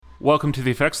Welcome to the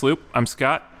Effects Loop. I'm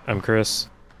Scott. I'm Chris.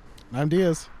 I'm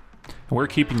Diaz. And we're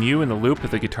keeping you in the loop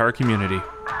of the guitar community.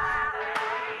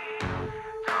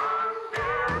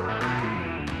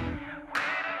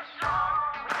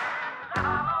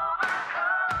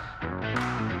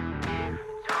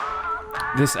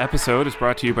 This episode is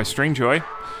brought to you by Stringjoy.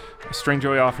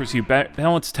 Stringjoy offers you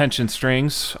balanced tension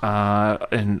strings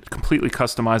and completely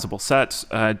customizable sets.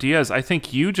 Diaz, I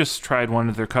think you just tried one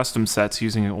of their custom sets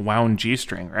using a wound G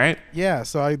string, right? Yeah,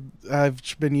 so I've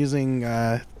been using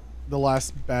the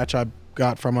last batch I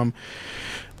got from them.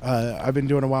 I've been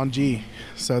doing a wound G,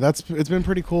 so it's been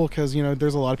pretty cool because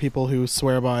there's a lot of people who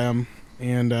swear by them,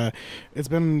 and it's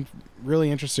been really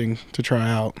interesting to try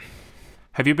out.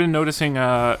 Have you been noticing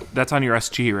that's on your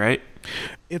SG, right?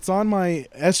 It's on my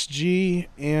SG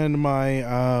and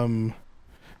my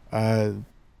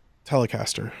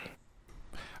Telecaster.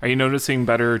 Are you noticing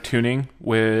better tuning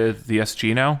with the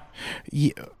SG now?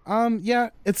 Yeah,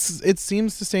 it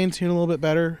seems to stay in tune a little bit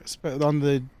better on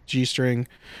the G string.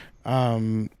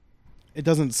 It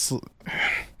doesn't.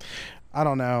 I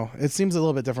don't know. It seems a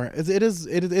little bit different. It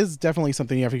is definitely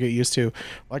something you have to get used to.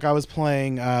 Like I was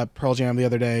playing Pearl Jam the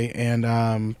other day, and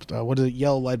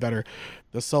Yellow Ledbetter.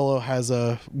 The solo has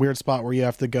a weird spot where you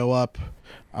have to go up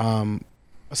a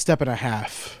step and a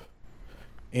half,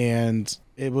 and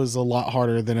it was a lot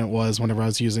harder than it was whenever I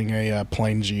was using a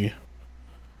plain G.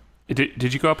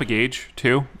 Did you go up a gauge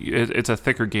too? It's a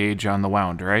thicker gauge on the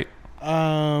wound, right?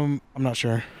 I'm not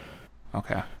sure.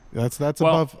 Okay. That's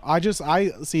above. I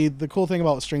see the cool thing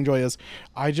about Stringjoy is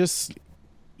I just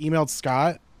emailed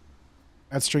Scott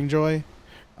at Stringjoy,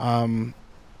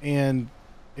 and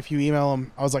if you email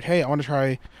him, I was like, hey, I want to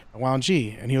try a wound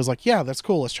G, and he was like, yeah, that's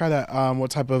cool, let's try that.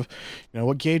 What type of,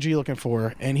 what gauge are you looking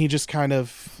for? And he just kind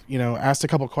of, asked a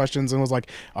couple questions and was like,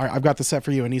 all right, I've got the set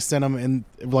for you, and he sent them, and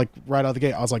like right out of the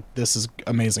gate, I was like, this is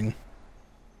amazing.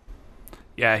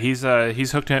 Yeah, he's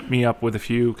hooked me up with a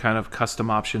few kind of custom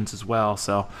options as well.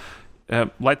 So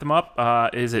light them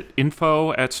up. Is it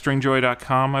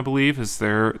info@stringjoy.com, I believe, is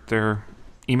their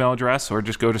email address, or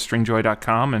just go to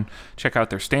stringjoy.com and check out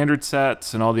their standard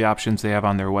sets and all the options they have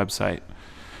on their website.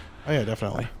 Oh, yeah,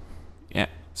 definitely. Yeah.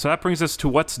 So that brings us to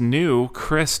what's new.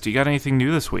 Chris, do you got anything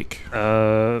new this week?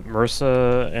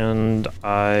 Marissa and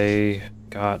I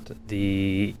got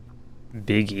the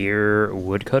Big Ear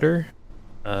woodcutter.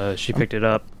 She picked it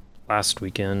up last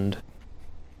weekend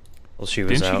while she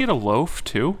was out. Didn't she get a loaf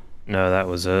too? No, that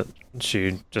was it.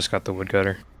 She just got the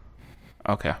woodcutter.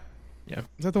 Okay. Yeah.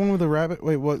 Is that the one with the rabbit?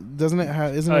 Wait, what? Doesn't it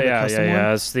have? Isn't it a custom one?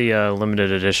 Yeah. It's the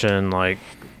limited edition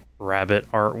rabbit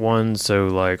art one.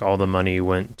 So all the money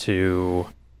went to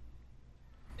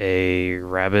a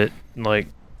rabbit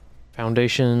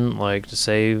foundation to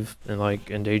save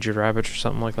endangered rabbits or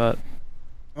something like that.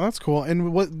 Oh, that's cool.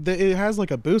 And it has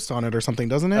a boost on it or something,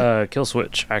 doesn't it? Kill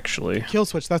switch, actually. Kill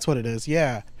switch, that's what it is.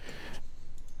 Yeah.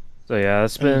 So yeah,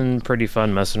 it's been pretty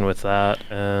fun messing with that,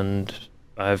 and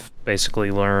I've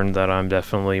basically learned that I'm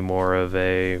definitely more of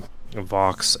a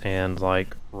Vox and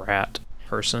rat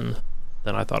person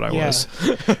than I thought I was.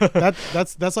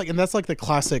 that's the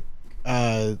classic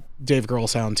Dave Grohl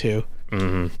sound too.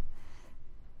 Mm-hmm.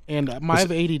 And I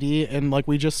have ADD, and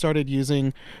we just started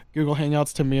using Google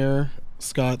Hangouts to mirror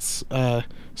Scott's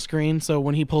screen, so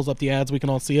when he pulls up the ads we can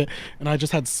all see it, and I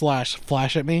just had Slash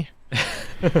flash at me.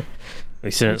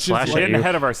 We shouldn't Slash at you. We're getting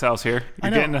ahead of ourselves here.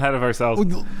 You're getting ahead of ourselves.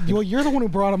 Well, you're the one who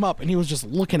brought him up, and he was just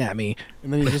looking at me,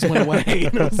 and then he just went away.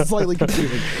 It was slightly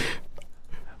confusing.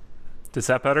 Is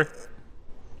that better?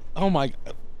 Oh my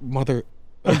mother.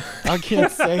 I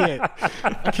can't say it.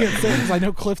 I can't say it because I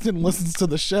know Clifton listens to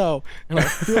the show, and I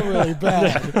feel really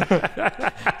bad.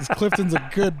 Because Clifton's a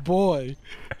good boy.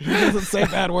 He doesn't say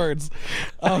bad words.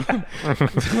 All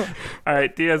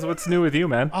right, Diaz, what's new with you,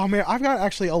 man? Oh, man, I've got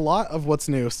actually a lot of what's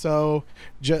new. So,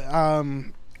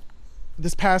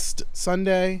 this past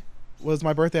Sunday was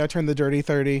my birthday. I turned the dirty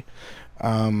 30.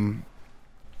 And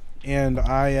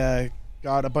I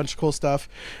got a bunch of cool stuff.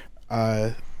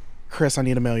 Chris, I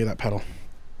need to mail you that pedal.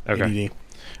 Okay.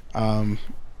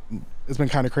 It's been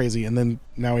kind of crazy, and then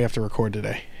now we have to record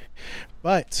today.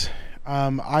 But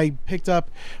I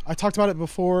talked about it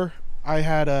before. I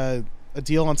had a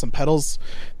deal on some pedals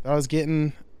that I was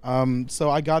getting. So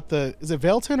I got is it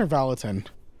Valentin or Valentin?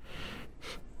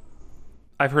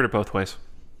 I've heard it both ways.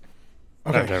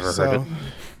 Okay, I've never heard it.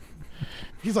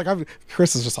 He's like,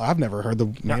 Chris is just like, I've never heard the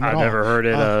name at all. I've never heard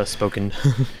it spoken.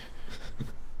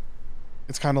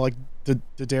 It's kind of like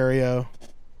D'Addario.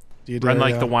 Run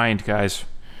like the wind, guys.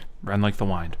 Run like the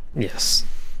wind. Yes.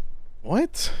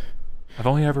 What? I've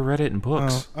only ever read it in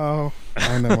books. I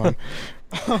know one.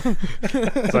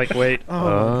 It's wait. Oh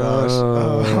my gosh.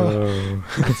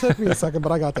 It took me a second,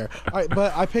 but I got there. All right,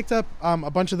 but I picked up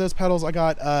a bunch of those pedals. I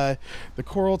got the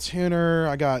Coral Tuner,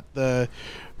 I got the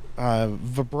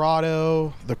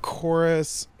Vibrato, the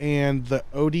Chorus, and the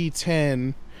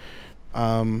OD10,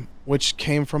 which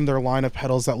came from their line of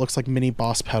pedals that looks like mini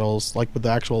Boss pedals, like with the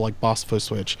actual like Boss foot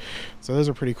switch. So those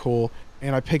are pretty cool.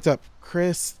 And I picked up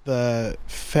Chris the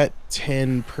FET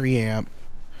 10 preamp,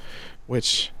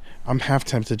 which I'm half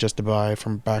tempted just to buy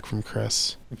from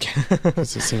Chris,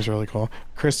 because it seems really cool.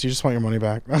 Chris, you just want your money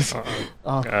back? It's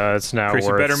now Chris,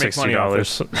 you worth better make money off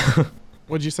this. $60.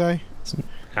 What'd you say? It's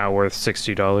now worth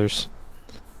 $60.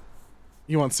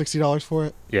 You want $60 for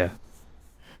it? Yeah.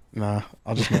 Nah,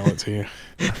 I'll just mail it to you.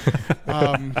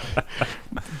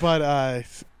 But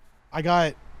I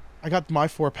got my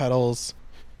 4 pedals.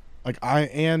 Like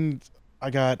I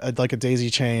got a daisy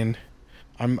chain.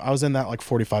 I was in that like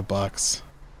 $45.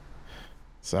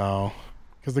 So,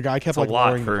 because the guy kept That's like a lot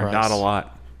lowering the for price. not a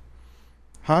lot.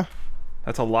 Huh?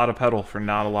 That's a lot of pedal for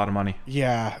not a lot of money.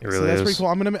 Yeah, It really so that's is. pretty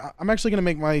cool. I'm actually gonna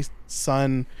make my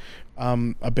son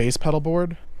a bass pedal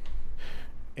board.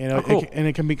 And Oh, cool.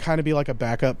 it can be kind of be like a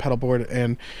backup pedal board.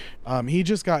 And he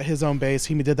just got his own bass.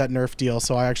 He did that Nerf deal,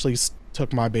 so I actually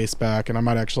took my bass back, and I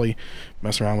might actually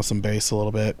mess around with some bass a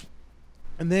little bit.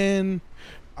 And then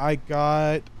I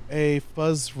got a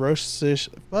Fuzz Roches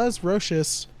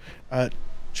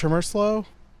Trimmer Slow.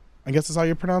 I guess is how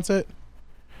you pronounce it.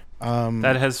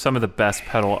 That has some of the best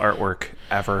pedal artwork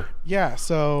ever. Yeah,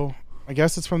 so I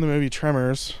guess it's from the movie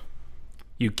Tremors.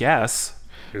 You guess.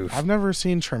 Oof. I've never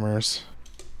seen Tremors.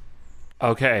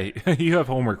 Okay, you have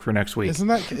homework for next week. Isn't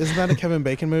that a Kevin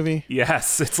Bacon movie?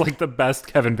 Yes, it's like the best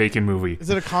Kevin Bacon movie. Is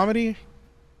it a comedy?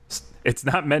 It's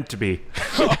not meant to be.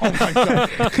 Oh my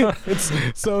god!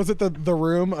 So is it the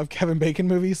Room of Kevin Bacon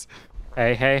movies?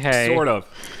 Hey. Sort of.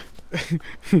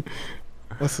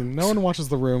 Listen, no one watches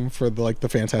The Room for the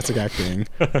fantastic acting.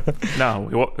 No,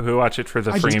 we watch it for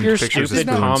the Keep framed Your pictures of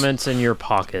stupid spoons. comments in your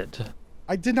pocket.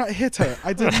 I did not hit her.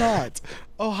 I did not.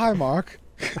 Oh, hi, Mark.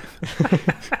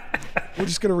 We're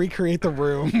just gonna recreate The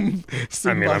Room,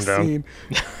 scene by I'm down. scene.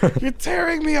 You're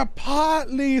tearing me apart,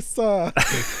 Lisa.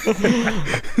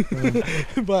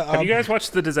 But Have you guys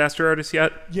watched The Disaster Artist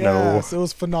yet? yes, it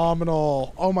was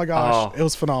phenomenal. Oh my gosh, Oh. it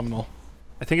was phenomenal.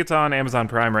 I think it's on Amazon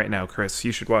Prime right now, Chris.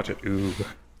 You should watch it. Ooh.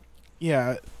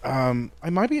 Yeah, I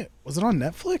might be. Was it on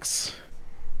Netflix?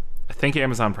 I think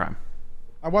Amazon Prime.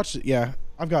 I watched it. Yeah,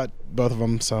 I've got both of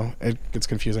them, so it gets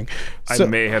confusing. I So,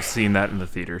 may have seen that in the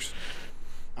theaters.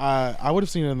 I would have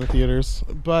seen it in the theaters,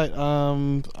 but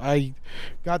I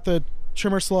got the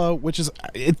Trimmer Slow, which is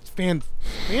it's fan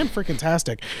freaking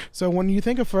tastic. So when you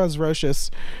think of Fuzz Roches,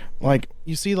 like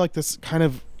you see like this kind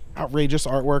of outrageous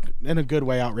artwork in a good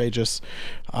way, outrageous.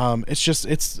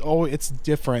 It's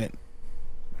different,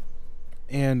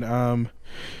 and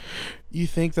you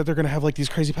think that they're gonna have like these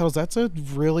crazy pedals. That's a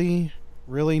really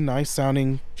nice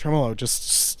sounding tremolo,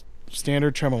 just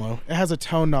standard tremolo. It has a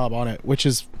tone knob on it, which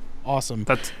is awesome.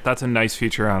 That's a nice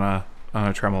feature on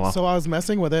a tremolo. So I was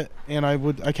messing with it, and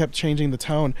I kept changing the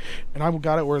tone, and I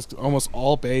got it where it's almost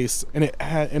all bass, and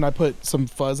I put some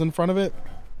fuzz in front of it.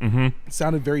 Mm-hmm. It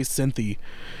sounded very synthy.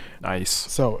 Nice.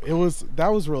 So that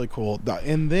was really cool.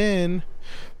 And then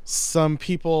some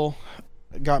people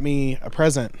got me a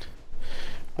present.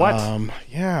 What?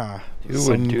 Yeah. Who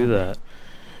would do that?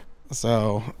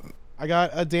 So I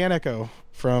got a Dan Echo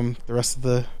from the rest of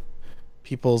the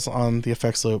peoples on the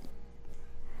effects loop.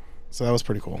 So that was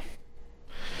pretty cool.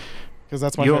 Because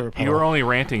that's my favorite pedal. You were only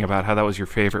ranting about how that was your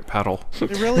favorite pedal.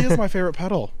 It really is my favorite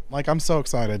pedal. Like, I'm so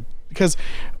excited. Because,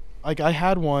 like, I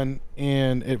had one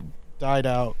and it died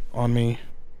out on me.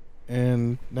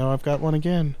 And now I've got one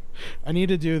again. I need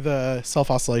to do the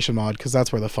self-oscillation mod because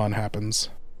that's where the fun happens.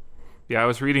 Yeah, I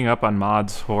was reading up on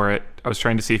mods for it. I was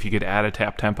trying to see if you could add a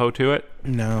tap tempo to it.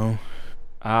 No.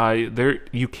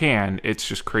 You can. It's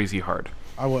just crazy hard.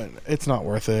 I wouldn't. It's not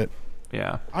worth it.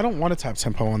 Yeah. I don't want to tap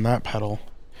tempo on that pedal.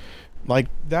 Like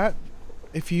that,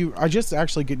 I just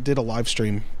actually did a live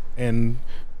stream, and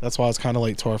that's why I was kind of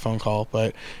late to our phone call,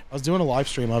 but I was doing a live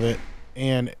stream of it,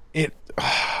 and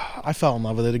I fell in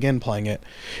love with it again playing it.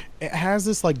 It has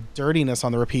this like dirtiness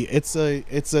on the repeat. It's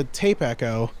a tape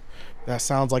echo that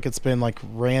sounds like it's been like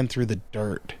ran through the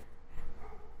dirt.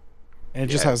 And it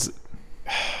just has,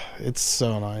 it's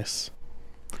so nice.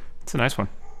 It's a nice one.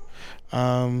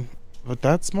 But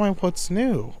that's my what's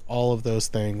new. All of those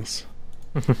things.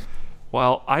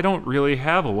 Well, I don't really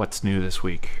have a what's new this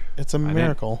week. It's a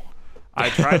miracle. I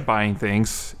tried buying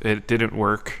things. It didn't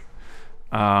work.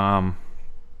 And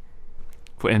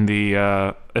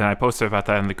I posted about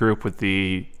that in the group with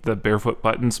the Barefoot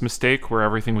Buttons mistake where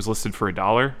everything was listed for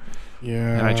 $1.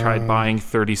 Yeah. and I tried buying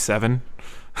 37.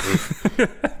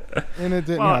 And it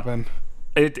didn't Well, happen.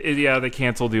 Yeah, they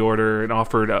canceled the order and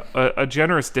offered a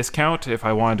generous discount if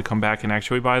I wanted to come back and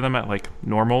actually buy them at like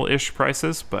normal-ish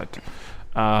prices, but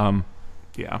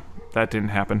yeah, that didn't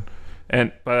happen.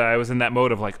 But I was in that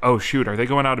mode of like, oh shoot, are they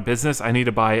going out of business? I need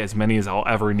to buy as many as I'll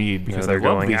ever need because they're I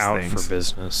love going these out things. for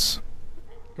business.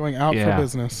 Going out Yeah. for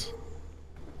business.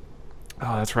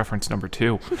 Oh, that's reference number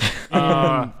 2.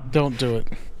 Don't do it.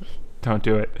 Don't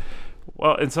do it.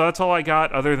 Well, and so that's all I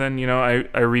got. Other than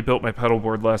I rebuilt my pedal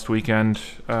board last weekend.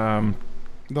 The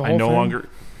whole I no thing? longer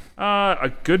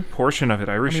a good portion of it.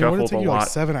 I I mean, what did reshuffled it take a you, lot. like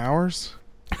 7 hours?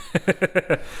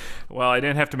 Well, I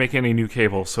didn't have to make any new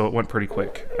cables, so it went pretty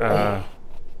quick.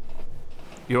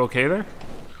 You okay there?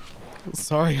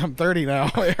 Sorry, I'm 30 now.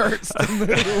 It hurts to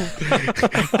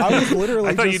move. I was literally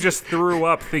I thought you just threw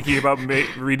up thinking about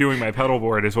redoing my pedal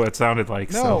board is what it sounded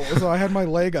like. No, So. so I had my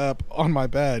leg up on my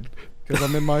bed because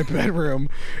I'm in my bedroom,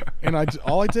 and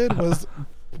all I did was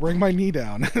bring my knee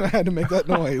down, and I had to make that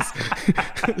noise.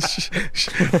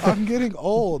 I'm getting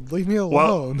old. Leave me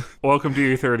alone. Welcome to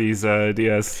your 30s,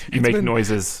 Diaz. You make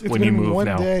noises when you It's been move one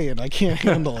now. day, and I can't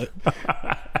handle it.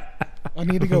 I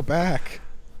need to go back.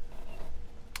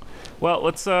 Well,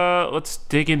 let's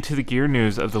dig into the gear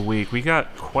news of the week. We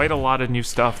got quite a lot of new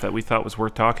stuff that we thought was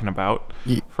worth talking about.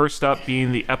 First up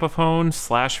being the Epiphone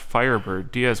 /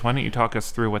 Firebird. Diaz, why don't you talk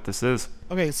us through what this is?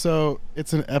 Okay, so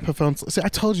it's an Epiphone. See, I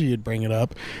told you you'd bring it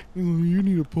up. You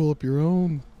need to pull up your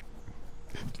own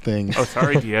thing. Oh,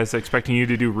 sorry, Diaz. Expecting you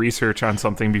to do research on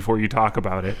something before you talk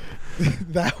about it.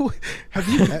 Have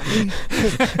you met me?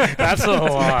 That's a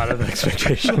lot of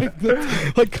expectation.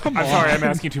 Like, come on. I'm sorry. I'm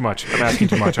asking too much.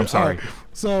 I'm sorry. Alright,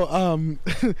 so,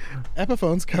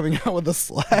 Epiphone's coming out with a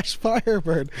 /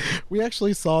 Firebird. We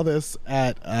actually saw this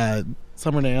at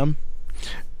Summer NAMM,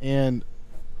 and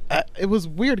it was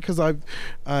weird because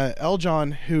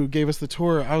Eljon, who gave us the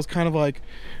tour, I was kind of like,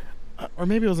 or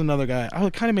maybe it was another guy. I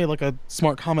kind of made like a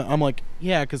smart comment. I'm like,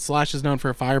 yeah, because Slash is known for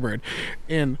a Firebird,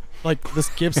 and like this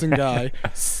Gibson guy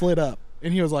slid up,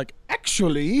 and he was like,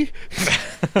 actually,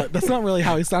 that's not really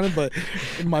how he sounded, but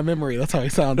in my memory, that's how he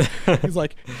sounded. He's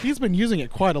like, he's been using it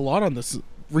quite a lot on this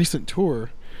recent tour.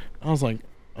 I was like,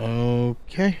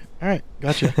 okay, all right,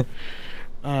 gotcha.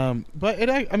 But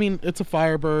it's a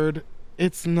Firebird.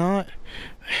 It's not.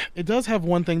 It does have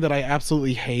one thing that I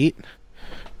absolutely hate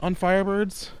on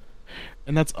Firebirds,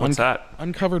 and that's What's that?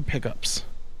 uncovered pickups.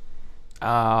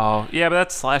 Oh, yeah, but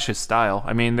that's Slash's style.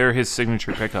 I mean, they're his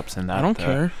signature pickups in that. I don't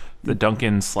care. The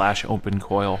Duncan / open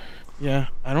coil. Yeah,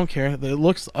 I don't care. It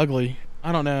looks ugly.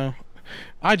 I don't know.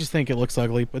 I just think it looks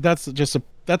ugly, but that's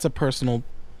a personal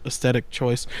aesthetic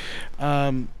choice.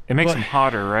 It makes but- them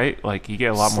hotter, right? Like you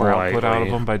get a lot more output out of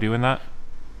Slightly. them by doing that.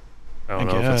 I don't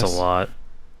I know if it's guess. a lot.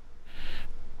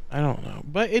 I don't know,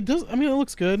 but it does. I mean, it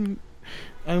looks good.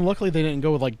 And luckily, they didn't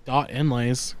go with like dot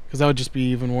inlays because that would just be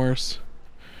even worse.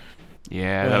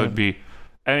 Yeah, that would be.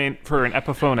 I mean, for an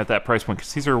Epiphone at that price point,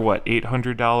 because these are what,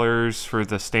 $800 for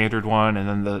the standard one,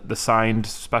 and then the signed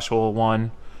special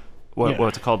one. Yeah.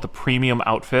 What's it called? The premium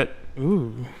outfit.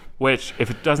 Ooh. Which, if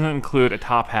it doesn't include a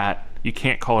top hat, you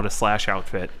can't call it a Slash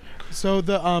outfit. So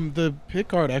the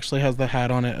pickguard actually has the hat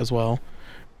on it as well,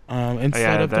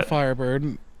 instead of the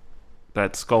Firebird.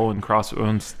 That skull and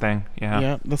crossbones thing. Yeah.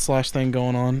 Yeah, the Slash thing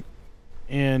going on,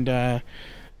 and I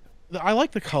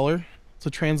like the color. It's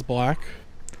a trans black.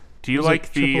 Do you Is it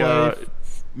like the? AAA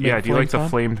Yeah. Do you like the flame top?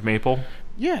 flamed maple?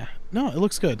 Yeah, no, it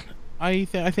looks good. I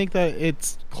think that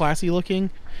it's classy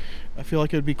looking. I feel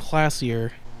like it would be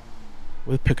classier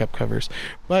with pickup covers.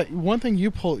 But one thing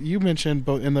you mentioned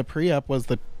both in the pre-up was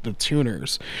the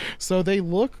tuners. So they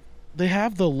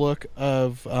have the look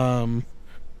of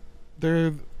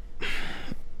they're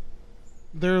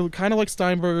kind of like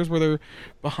Steinbergers where they're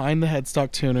behind the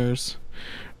headstock tuners,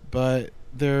 but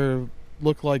they're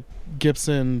look like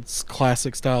Gibson's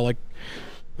classic style, like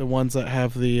the ones that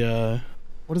have the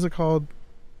what is it called?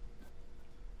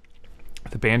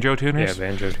 The banjo tuners? Yeah,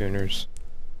 banjo tuners.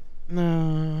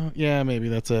 No, yeah, maybe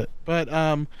that's it. But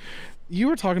you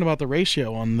were talking about the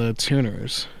ratio on the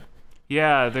tuners.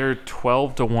 Yeah, they're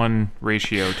 12-to-1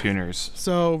 ratio tuners.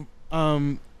 So,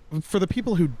 for the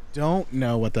people who don't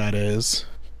know what that is,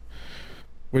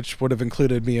 which would have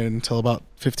included me until about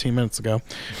 15 minutes ago,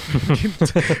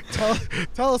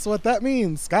 tell us what that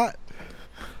means, Scott.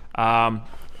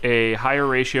 A higher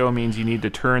ratio means you need to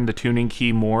turn the tuning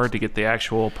key more to get the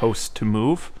actual post to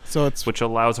move, So it's which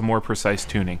allows a more precise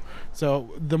tuning. so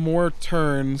the more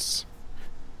turns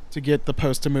to get the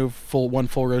post to move full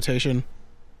rotation.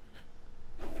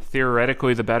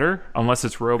 theoretically the better, unless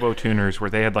it's Robo Tuners where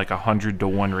they had like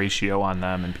 100-to-1 ratio on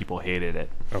them and people hated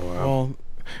it. Oh wow.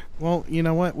 Well, you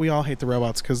know what? We all hate the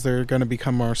robots because they're going to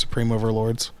become our supreme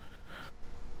overlords.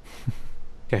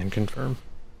 Can confirm.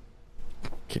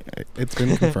 Okay, it's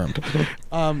been confirmed.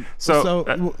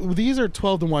 These are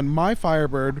 12-to-1. My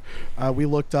Firebird, we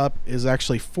looked up, is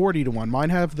actually 40-to-1.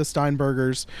 Mine have the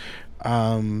Steinbergers,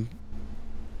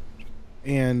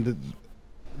 and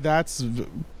that's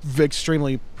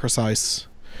extremely precise.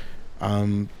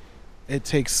 It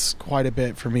takes quite a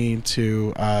bit for me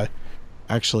to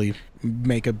actually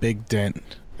make a big dent.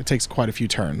 It takes quite a few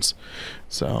turns,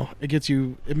 so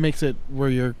it makes it where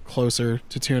you're closer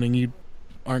to tuning. You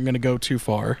aren't going to go too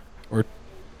far, or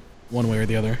one way or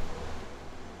the other.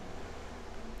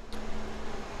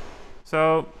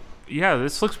 So, yeah,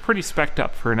 this looks pretty spec'd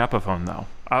up for an Epiphone, though.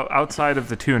 Outside of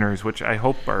the tuners, which I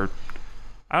hope are...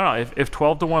 I don't know, if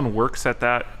 12-to-1 works at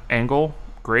that angle,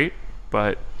 great,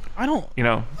 but... I don't... You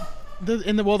know...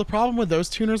 The problem with those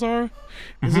tuners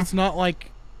is it's not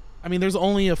like... I mean, there's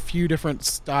only a few different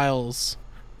styles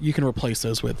you can replace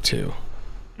those with, too.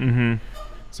 Mm-hmm.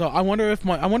 So I wonder if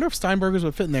Steinbergers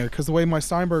would fit in there, because the way my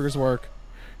Steinbergers work,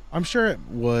 I'm sure it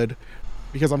would,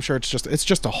 because I'm sure it's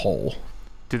just a hole.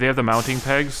 Do they have the mounting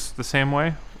pegs the same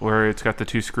way, where it's got the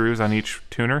 2 screws on each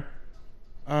tuner?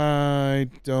 I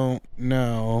don't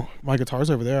know. My guitar's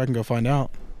over there. I can go find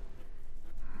out.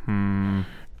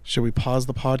 Should we pause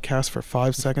the podcast for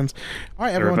 5 seconds? All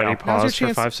right, everyone. Everybody pause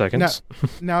for 5 seconds.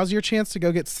 Now's your chance to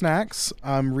go get snacks,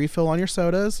 refill on your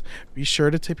sodas. Be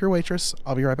sure to tip your waitress.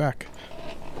 I'll be right back.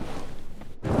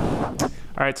 All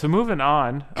right, so moving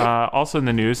on. Also in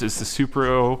the news is the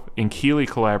Supro and Keeley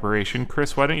collaboration.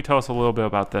 Chris, why don't you tell us a little bit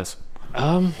about this?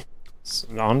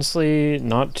 Honestly,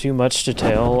 not too much to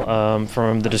tell.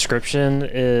 From the description,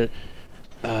 it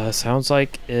sounds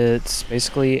like it's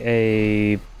basically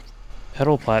a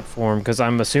pedal platform, because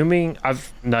I'm assuming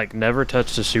I've never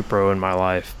touched a Supro in my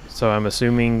life, so I'm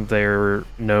assuming they're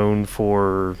known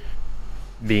for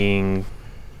being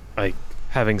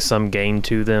having some gain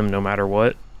to them no matter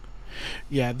what.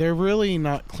 Yeah, they're really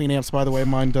not clean amps, by the way.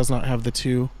 Mine does not have the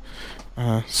 2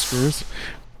 screws,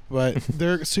 but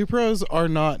their Supros are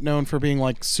not known for being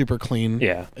super clean.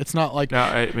 Yeah, it's not like... No,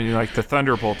 I mean, like the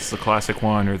Thunderbolt's the classic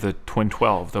one, or the Twin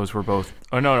 12. Those were both...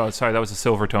 Oh, no, sorry, that was the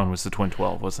Silvertone, was the Twin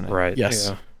 12, wasn't it? Right.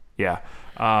 Yes. Yeah.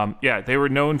 They were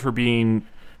known for being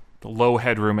the low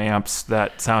headroom amps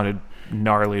that sounded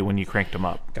gnarly when you cranked them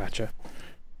up. Gotcha.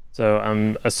 So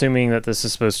I'm assuming that this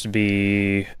is supposed to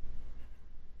be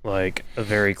a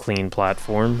very clean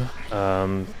platform.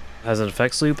 Has an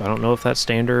effects loop. I don't know if that's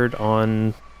standard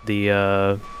on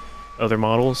the other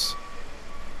models,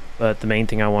 but the main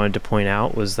thing I wanted to point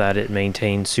out was that it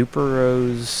maintained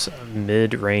Supro's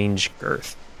mid-range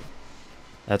girth.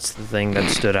 That's the thing that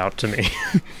stood out to me.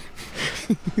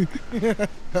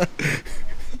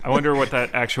 I wonder what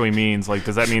that actually means.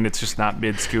 Does that mean it's just not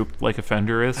mid-scoop like a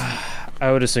Fender is?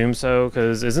 I would assume so,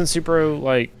 because isn't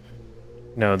Supro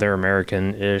no, they're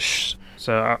American-ish.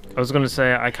 So I was going to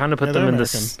say I kind of put them in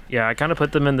this. Yeah, I kind of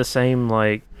put them in the same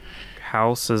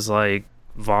house as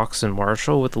Vox and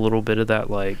Marshall, with a little bit of that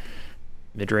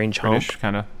mid-range hump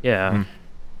kind of. Yeah.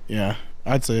 Yeah,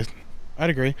 I'd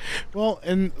agree. Well,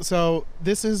 and so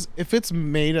this is, if it's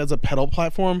made as a pedal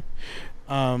platform,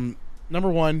 number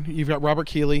one, you've got Robert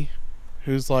Keeley,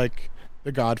 who's the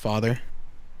godfather.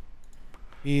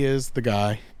 He is the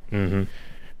guy. Mm-hmm.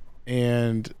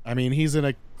 And I mean, he's in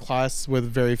a class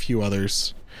with very few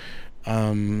others.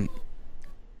 And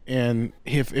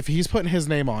if he's putting his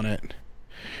name on it,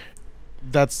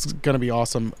 that's gonna be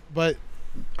awesome. But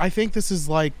I think this is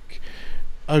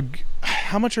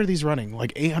how much are these running?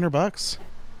 $800?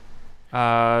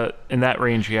 In that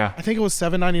range, yeah. I think it was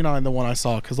 $799, the one I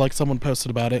saw, because someone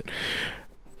posted about it.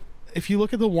 If you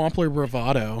look at the Wampler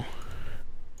Bravado,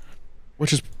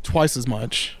 which is twice as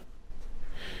much,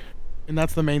 and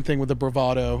that's the main thing with the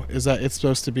Bravado, is that it's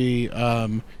supposed to be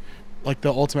the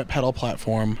ultimate pedal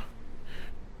platform,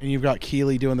 and you've got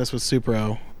Keeley doing this with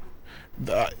Supro.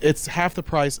 It's half the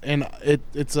price, and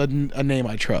it's a name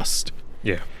I trust.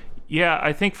 Yeah. Yeah,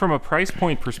 I think from a price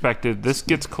point perspective, this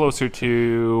gets closer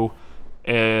to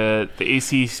the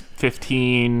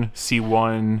AC-15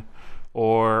 C1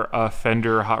 or a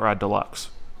Fender Hot Rod Deluxe.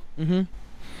 Mm-hmm.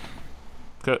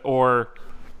 Or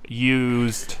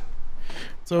used.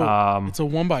 So it's a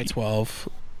 1x12,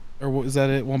 or is that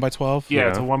it? 1x12? Yeah,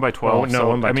 it's a 1x12. Oh,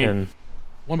 no, 1x10.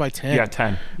 1x10. Yeah,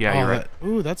 10. Yeah, you're right.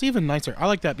 Ooh, that's even nicer. I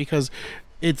like that because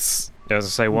it's... As I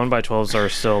say, 1x12s are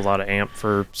still a lot of amp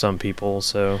for some people,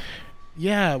 so...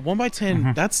 Yeah,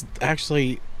 1x10, that's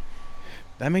actually...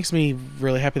 That makes me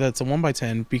really happy that it's a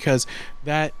 1x10 because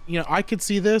that, I could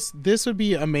see this. This would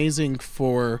be amazing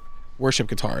for worship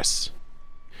guitarists.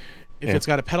 If it's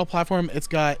got a pedal platform, it's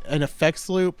got an effects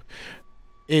loop.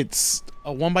 It's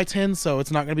a 1x10, so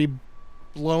it's not going to be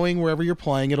blowing wherever you're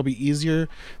playing. It'll be easier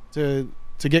to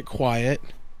get quiet.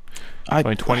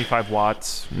 Only 25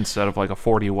 watts instead of like a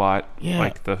 40 watt,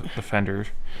 like the Fender.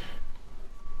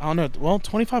 I don't know. Well,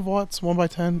 25 watts,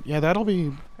 1x10. Yeah, that'll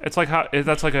be. It's like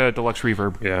that's like a deluxe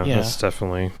reverb. Yeah, that's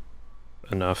definitely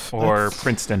enough. Or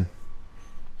Princeton.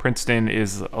 Princeton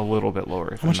is a little bit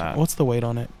lower than that. What's the weight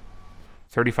on it?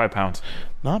 35 pounds.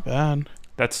 Not bad.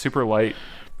 That's super light.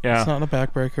 Yeah. It's not a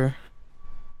backbreaker.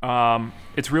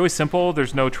 It's really simple.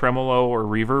 There's no tremolo or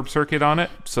reverb circuit on it,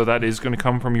 so that is going to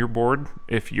come from your board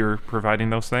if you're providing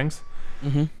those things.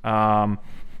 Mm-hmm.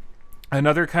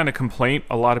 Another kind of complaint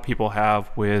a lot of people have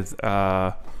with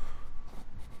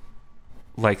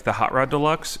like the Hot Rod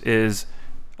Deluxe is,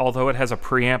 although it has a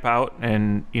preamp out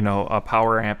and a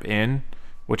power amp in,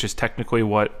 which is technically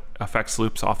what effects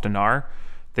loops often are,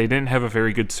 they didn't have a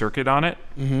very good circuit on it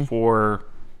for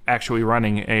actually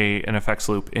running an effects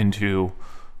loop into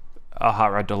a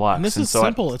Hot Rod Deluxe. And this is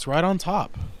simple. It's right on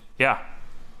top. Yeah.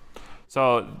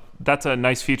 So that's a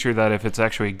nice feature that if it's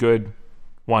actually a good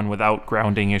one without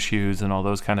grounding issues and all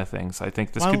those kind of things, I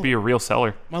think this could be a real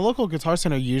seller. My local Guitar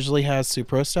Center usually has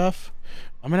Supro stuff.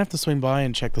 I'm going to have to swing by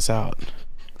and check this out.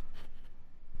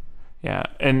 Yeah.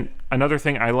 And another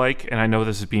thing I like, and I know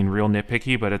this is being real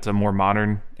nitpicky, but it's a more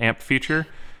modern amp feature,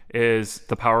 is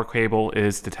the power cable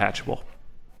is detachable.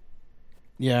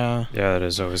 Yeah. Yeah, that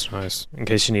is always nice. In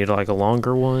case you need like a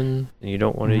longer one and you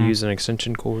don't want to use an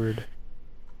extension cord.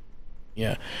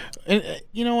 Yeah. And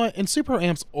you know what? And Supro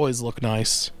amps always look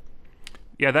nice.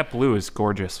 Yeah, that blue is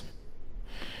gorgeous.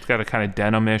 It's got a kind of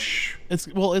denim-ish. It's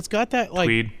got that like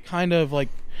tweed. Kind of like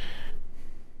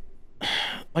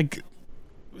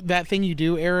that thing you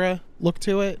do era look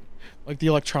to it, like the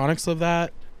electronics of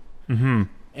that.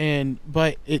 Mm-hmm.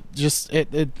 But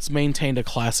it's maintained a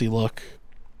classy look.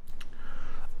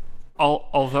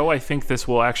 Although I think this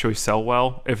will actually sell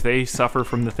well if they suffer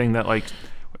from the thing that like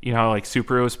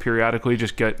Supros periodically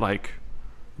just get like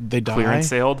they die. Clearance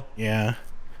saled. Yeah.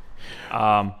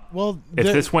 Well, if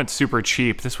this went super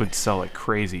cheap, this would sell like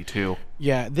crazy too.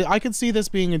 Yeah, I could see this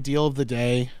being a deal of the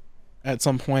day at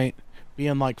some point,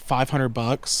 being like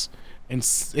 $500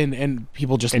 and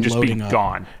people just loading be up.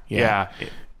 Gone. Yeah.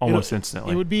 Almost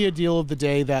instantly. It would be a deal of the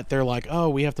day that they're like, oh,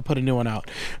 we have to put a new one out.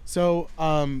 So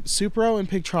Supro and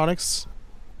Pigtronics,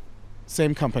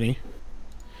 same company,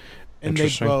 and they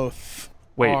both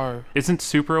are. Isn't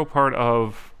Supro part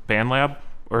of BandLab,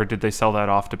 or did they sell that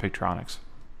off to Pigtronics?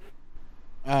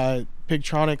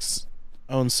 Pigtronics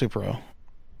owns Supro.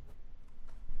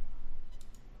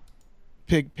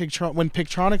 When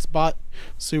Pigtronics bought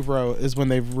Supro is when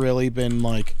they've really been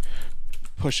like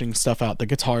pushing stuff out, the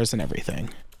guitars and everything.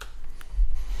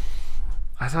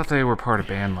 I thought they were part of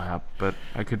BandLab, but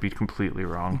I could be completely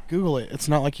wrong. Google it. It's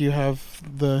not like you have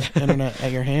the internet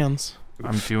at your hands.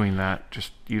 I'm doing that.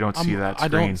 Just you don't see that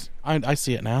screen. I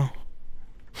see it now.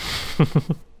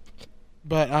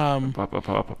 But yeah.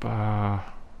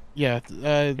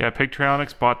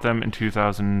 Pigtronics bought them in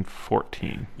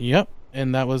 2014. Yep,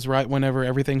 and that was right whenever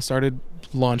everything started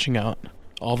launching out,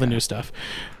 all the new stuff.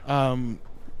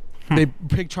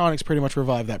 Pigtronics pretty much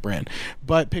revived that brand.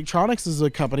 But Pigtronics is a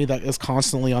company that is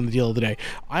constantly on the deal of the day.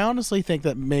 I honestly think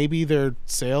that maybe their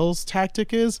sales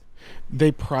tactic is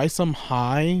they price them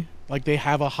high, like they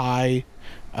have a high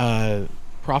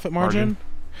profit margin.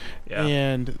 Yeah.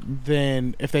 And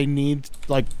then if they need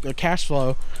like a cash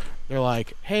flow, they're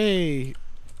like, hey,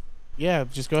 yeah,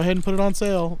 just go ahead and put it on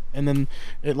sale. And then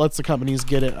it lets the companies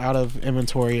get it out of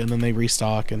inventory, and then they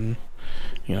restock, and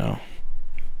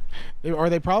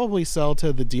they probably sell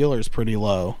to the dealers pretty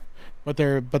low, but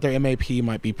their MAP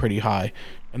might be pretty high,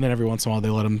 and then every once in a while they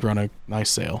let them run a nice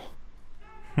sale.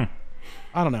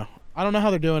 I don't know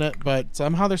how they're doing it, but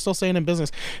somehow they're still staying in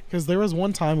business, because there was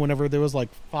one time whenever there was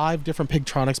like 5 different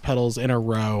Pigtronics pedals in a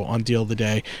row on deal of the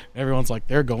day, and everyone's like,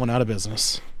 they're going out of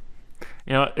business.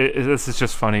 This is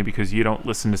just funny because you don't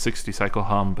listen to 60 Cycle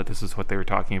Hum, but this is what they were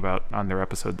talking about on their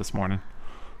episode this morning.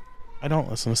 I don't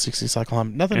listen to 60 Cycle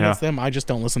Hum. Nothing against them. I just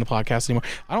don't listen to podcasts anymore.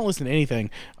 I don't listen to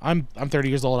anything. I'm 30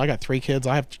 years old. I got 3 kids.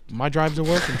 I have my drive to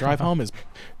work and drive home is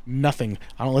nothing.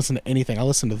 I don't listen to anything. I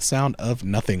listen to the sound of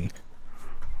nothing.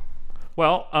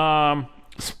 Well,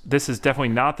 this is definitely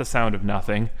not the sound of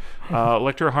nothing.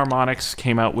 Electro Harmonix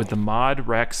came out with the Mod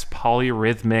Rex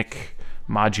Polyrhythmic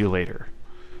Modulator.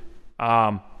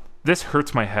 This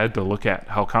hurts my head to look at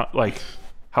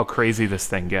how crazy this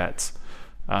thing gets.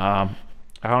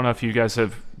 I don't know if you guys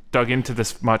have dug into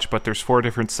this much, but there's 4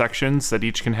 different sections that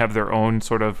each can have their own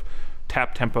sort of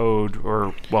tap tempoed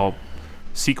or, well,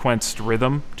 sequenced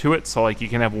rhythm to it. So like you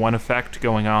can have one effect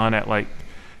going on at like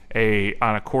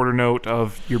on a quarter note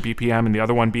of your BPM and the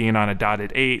other one being on a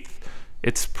dotted eighth.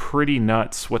 It's pretty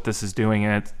nuts what this is doing,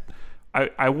 and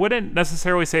I wouldn't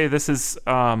necessarily say this is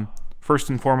first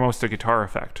and foremost a guitar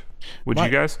effect. Would you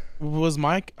guys? Was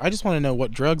Mike? I just want to know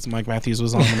what drugs Mike Matthews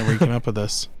was on whenever he came up with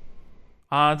this.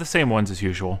 The same ones as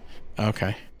usual.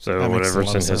 Okay. So That makes a whatever's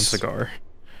lot in of his sense. cigar.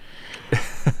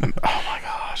 Oh my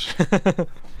gosh.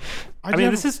 I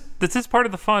mean, this is part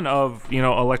of the fun of,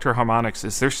 Electro Harmonix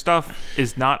is their stuff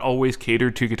is not always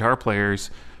catered to guitar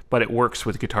players, but it works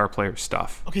with guitar player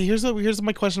stuff. Okay, here's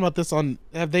my question about this.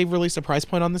 Have they released a price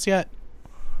point on this yet?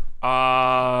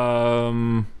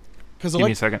 Because give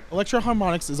me a second. Electro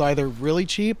Harmonix is either really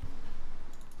cheap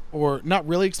or not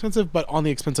really expensive, but on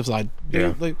the expensive side.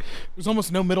 Yeah. There's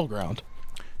almost no middle ground.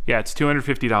 Yeah, it's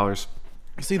 $250.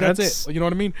 See, that's it. You know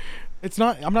what I mean? It's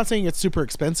not. I'm not saying it's super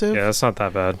expensive. Yeah, that's not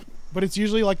that bad. But it's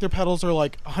usually like their pedals are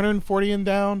like 140 and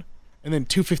down, and then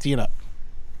 250 and up.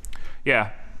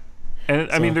 Yeah.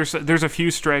 And I mean, there's a few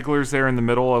stragglers there in the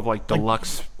middle of like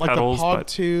deluxe Like pedals, the Pog but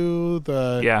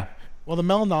 2, yeah, well, the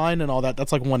Mel 9 and all that.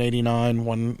 That's like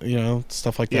 189,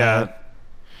 stuff like yeah.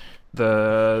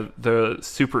 that. The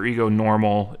Super Ego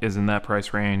Normal is in that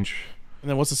price range. And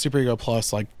then what's the Super Ego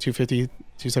Plus? Like 250,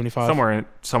 275.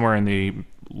 Somewhere in the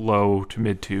low to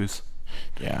mid twos.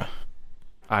 Yeah.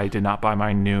 I did not buy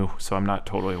mine new, so I'm not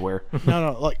totally aware.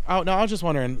 No. I was just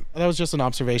wondering. That was just an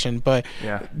observation, but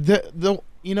Yeah.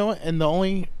 And the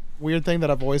only weird thing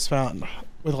that I've always found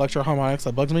with Electro Harmonix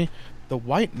that bugs me, the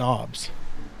white knobs.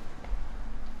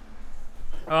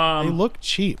 They look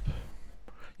cheap.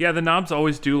 Yeah, the knobs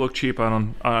always do look cheap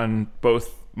on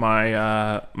both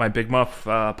my Big Muff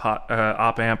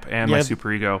op amp and my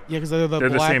Super Ego. Yeah, because they're the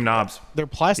black, same knobs. They're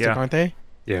plastic, Yeah. aren't they?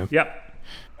 Yeah. Yep.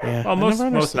 Yeah. Well, I never most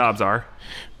understood. knobs are.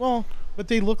 Well, but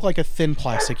they look like a thin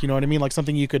plastic. You know what I mean? Like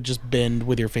something you could just bend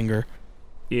with your finger.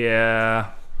 Yeah.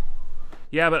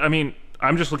 Yeah, but I mean,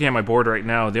 I'm just looking at my board right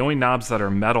now. The only knobs that are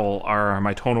metal are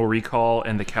my Tonal Recall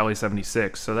and the Cali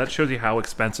 76. So that shows you how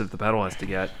expensive the pedal has to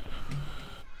get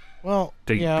Well,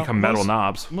 to become metal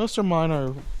knobs. Most of mine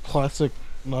are plastic.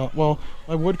 Well,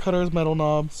 my woodcutter is metal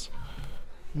knobs.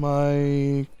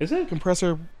 My Is it?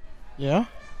 compressor, yeah.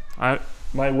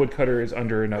 My woodcutter is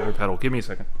under another pedal. Give me a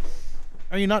second.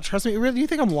 Are you not trusting me? Really? You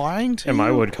think I'm lying to And you? my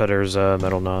woodcutter's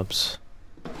metal knobs.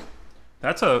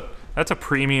 That's a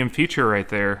premium feature right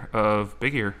there of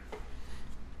Big Ear.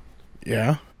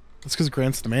 Yeah. That's because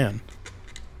Grant's the man.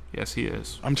 Yes, he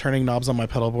is. I'm turning knobs on my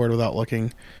pedal board without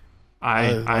looking.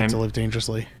 I like to live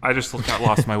dangerously. I just got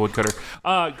lost in my woodcutter.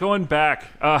 Going back.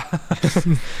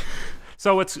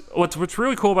 So what's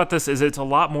really cool about this is it's a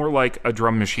lot more like a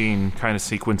drum machine kind of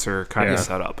sequencer kind of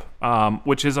setup,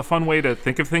 which is a fun way to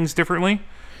think of things differently,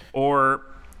 or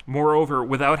moreover,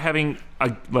 without having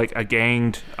a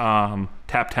ganged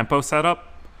tap tempo setup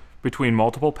between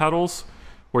multiple pedals,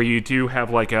 where you do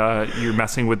have you're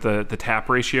messing with the tap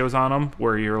ratios on them,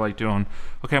 where you're like doing,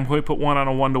 okay, I'm going to put one on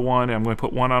a 1-to-1, and I'm going to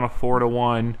put one on a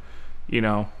 4-to-1,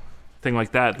 thing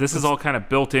like that. This is all kind of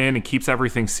built in and keeps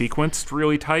everything sequenced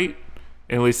really tight,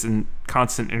 at least in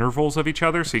constant intervals of each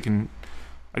other, so you can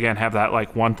again have that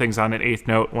like one thing's on an eighth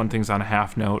note, one thing's on a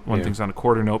half note, one thing's on a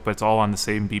quarter note, but it's all on the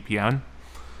same BPM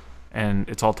and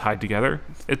it's all tied together.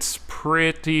 It's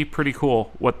pretty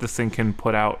cool what this thing can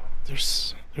put out.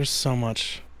 There's so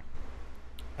much.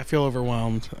 I feel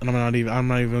overwhelmed, and I'm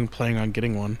not even planning on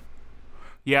getting one.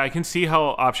 Yeah, I can see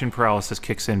how option paralysis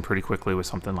kicks in pretty quickly with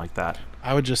something like that.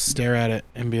 I would just stare at it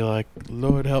and be like,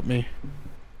 Lord help me.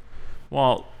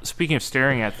 Well, speaking of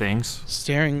staring at things,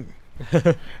 Staring.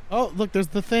 Oh, look, there's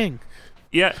the thing.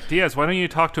 yeah, Diaz, why don't you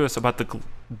talk to us about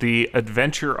the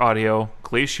Adventure Audio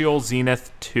Glacial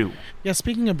Zenith 2? Yeah,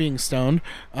 speaking of being stoned,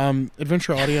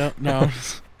 Adventure Audio. No.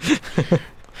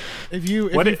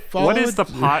 What is the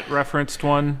pot referenced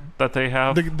one that they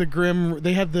have? The Grim?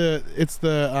 They had the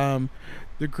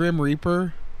Grim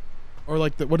Reaper, or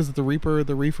like the, what is it? The Reaper,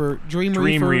 the Reaper, Dream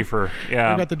Reaper.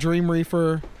 Yeah. They got the Dream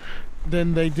Reaper.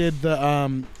 Then they did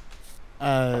the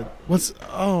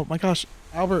oh my gosh,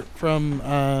 Albert from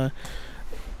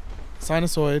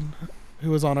Sinusoid, who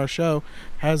was on our show,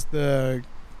 has the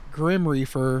Grim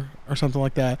Reaper or something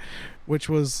like that, which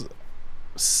was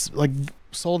like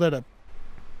sold at a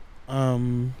I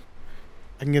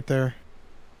can get there.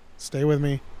 Stay with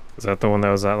me. Is that the one that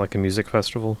was at like a music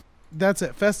festival? That's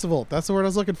it. Festival. That's the word I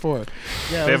was looking for.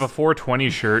 Yeah. They have a 420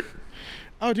 shirt.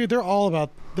 Oh, dude, they're all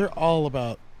about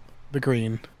the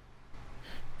green.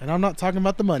 And I'm not talking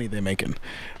about the money they're making.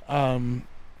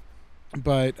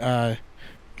 But I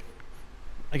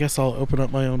guess I'll open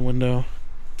up my own window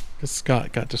because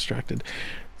Scott got distracted.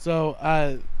 So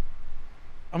I'm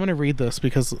gonna read this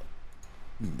because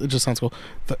it just sounds cool.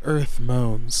 The earth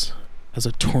moans as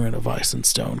a torrent of ice and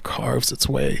stone carves its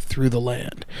way through the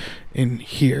land. And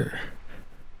here,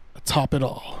 atop it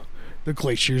all, the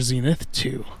Glacier Zenith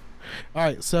 2.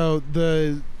 Alright, so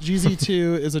the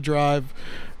GZ2 is a drive,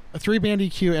 a 3-band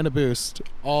EQ, and a boost,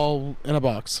 all in a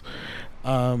box.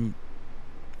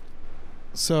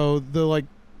 So the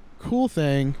cool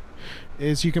thing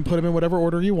is you can put them in whatever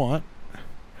order you want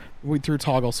through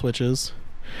toggle switches.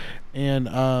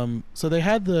 And so they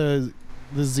had the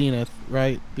Zenith,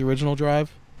 right? The original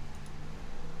drive.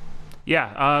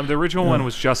 Yeah, the original one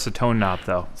was just a tone knob,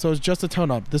 though. So it's just a tone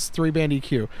knob. This 3-band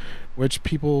EQ, which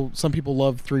some people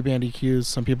love 3-band EQs,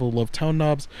 some people love tone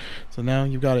knobs. So now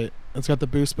you've got it. It's got the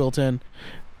boost built in,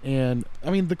 and I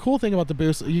mean the cool thing about the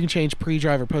boost, you can change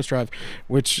pre-drive or post-drive,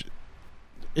 which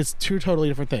is 2 totally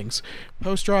different things.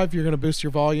 Post-drive, you're going to boost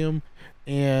your volume,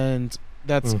 and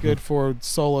that's good for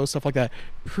solo stuff like that.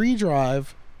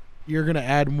 Pre-drive, you're going to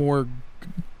add more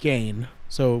gain,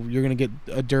 so you're going to get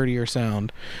a dirtier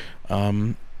sound.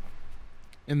 And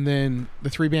then the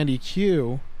 3-band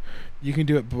EQ, you can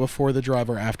do it before the drive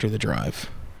or after the drive.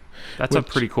 That's a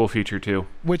pretty cool feature too.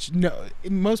 Which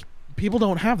most people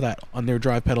don't have that on their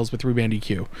drive pedals with 3-band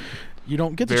EQ. You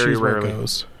don't get to choose where it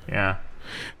goes. Yeah.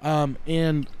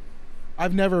 And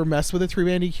I've never messed with a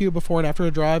 3-band EQ before and after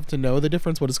a drive to know the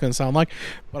difference, what it's going to sound like,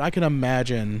 but I can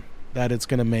imagine that it's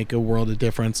going to make a world of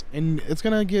difference, and it's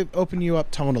going to open you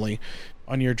up tonally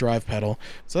on your drive pedal.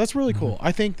 So that's really cool.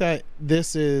 I think that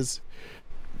this is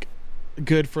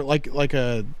good for like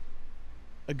a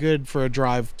good for a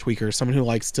drive tweaker, someone who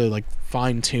likes to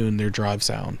fine tune their drive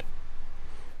sound.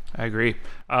 I agree.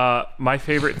 My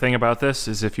favorite thing about this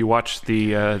is if you watch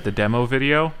the demo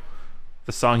video,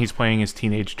 the song he's playing is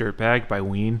 "Teenage Dirtbag" by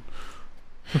Ween.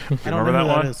 I don't know that who one?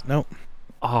 that is. Nope.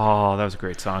 Oh, that was a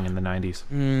great song in the 90s.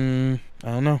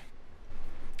 I don't know.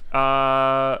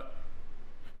 All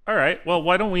right. Well,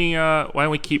 why don't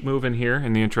we keep moving here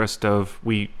in the interest of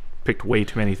we picked way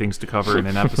too many things to cover in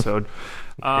an episode.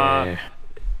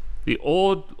 The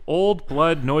old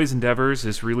blood Noise Endeavors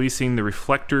is releasing the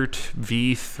Reflector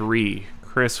V3.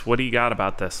 Chris, what do you got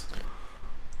about this?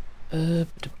 Pulling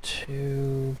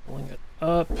it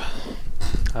up.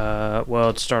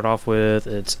 Well, to start off with,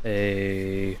 it's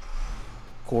a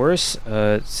chorus.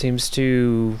 It seems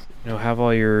to have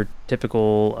all your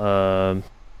typical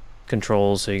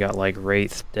controls. So you got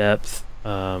wraith, depth,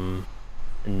 and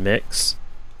mix,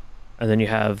 and then you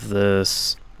have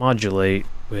this modulate,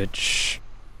 which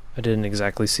I didn't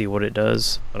exactly see what it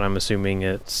does, but I'm assuming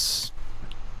it's...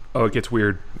 Oh, it gets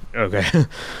weird. Okay.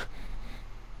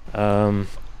 Then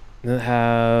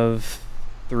have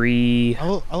 3...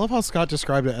 I love how Scott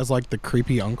described it as the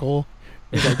creepy uncle.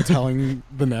 He's telling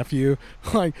the nephew,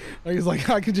 he's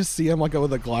I could just see him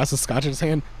with a glass of scotch in his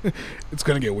hand. It's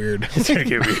gonna get weird. It's gonna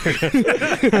get weird.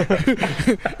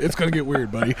 It's gonna get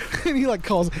weird, buddy. And he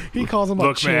calls him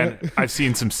Look, man, I've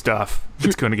seen some stuff.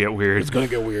 It's gonna get weird. It's gonna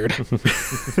get weird. All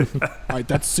right,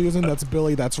 that's Susan, that's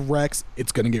Billy, that's Rex.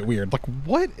 It's gonna get weird.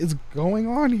 What is going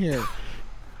on here,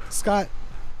 Scott?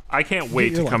 I can't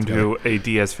wait to come to a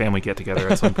Diaz family get-together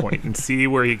at some point and see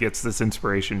where he gets this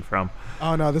inspiration from.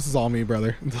 Oh no, this is all me,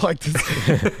 brother. This.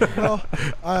 Well,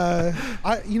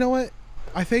 you know what?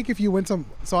 I think if you went to,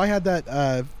 so I had that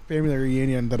family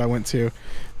reunion that I went to,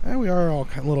 and we are all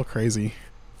a little crazy.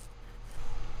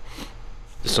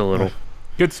 Just a little.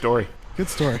 Good story. Good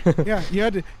story. Yeah, you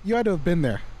had to have been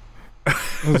there.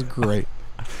 It was great.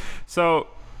 So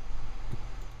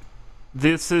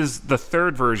this is the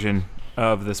 3rd version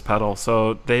of this pedal,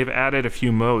 so they've added a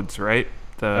few modes, right?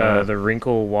 The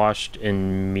wrinkle, washed,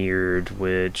 and mirrored,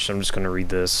 which I'm just going to read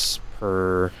this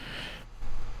per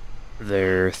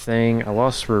their thing. I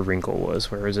lost where wrinkle was.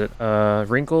 Where is it?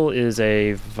 Wrinkle is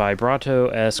a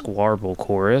vibrato-esque warble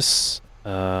chorus.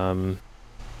 So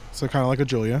kind of like a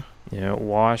Julia. Yeah,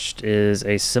 washed is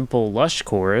a simple lush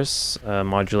chorus.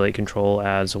 Modulate control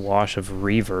adds a wash of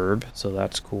reverb, so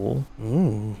that's cool.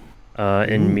 Ooh.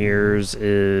 And mirrors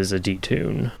is a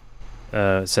detune.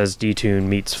 It says detune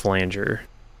meets flanger.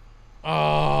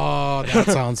 Oh, that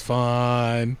sounds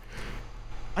fun.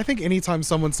 I think anytime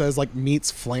someone says meets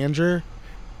flanger,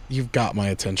 you've got my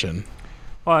attention.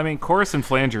 Well, I mean, chorus and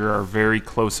flanger are very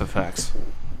close effects.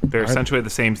 They're essentially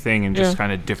the same thing in just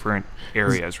kind of different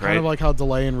areas, right? Kind of like how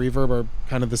delay and reverb are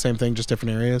kind of the same thing, just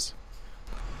different areas.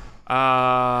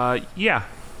 Yeah.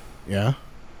 Yeah.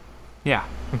 Yeah.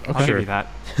 Okay. I'll give you that.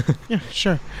 Yeah,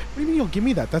 sure. What do you mean you'll give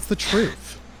me that? That's the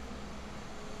truth.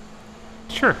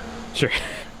 Sure.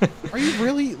 Are you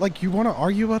really like you want to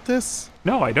argue about this?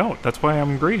 No, I don't. That's why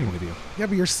I'm agreeing with you. Yeah,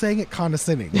 but you're saying it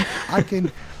condescending. I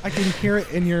can hear it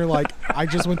in your like. I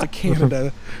just went to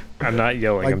Canada. I'm not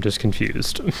yelling. Like- I'm just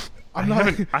confused. I'm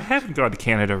not. I haven't gone to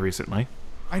Canada recently.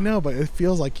 I know, but it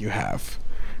feels like you have.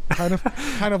 Kind of Do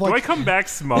I like. come back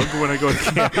smug when I go to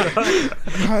Canada?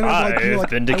 Kind of like you're I've like,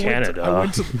 been to I went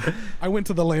Canada. I went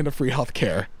to the land of free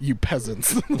healthcare. You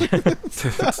peasants.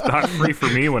 It's not free for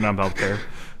me when I'm out there.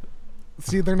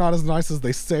 See, they're not as nice as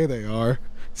they say they are.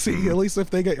 See, at least if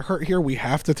they get hurt here, we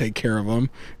have to take care of them.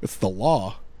 It's the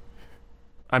law.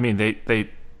 I mean, they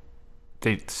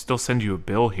still send you a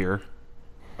bill here.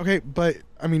 Okay, but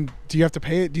I mean, do you have to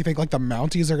pay it? Do you think like the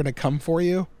Mounties are gonna come for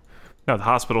you? No, the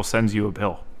hospital sends you a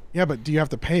bill. Yeah, but do you have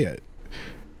to pay it?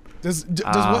 Does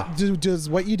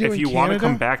what you do If in you Canada? want to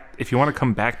come back, if you want to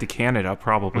come back to Canada,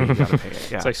 probably you gotta pay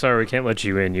it. Yeah. It's like, sorry, we can't let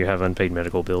you in. You have unpaid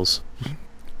medical bills.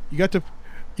 You got to.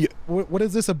 What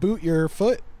is this? A boot your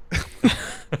foot?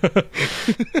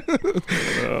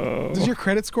 Does your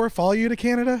credit score follow you to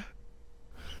Canada?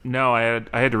 No, I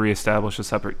had to reestablish a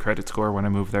separate credit score when I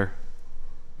moved there.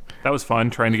 That was fun,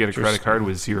 trying to get a credit card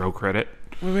with 0 credit.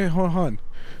 Wait, hold on.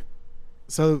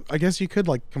 So I guess you could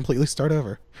like completely start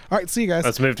over. All right, see you guys.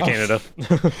 Let's move to Canada.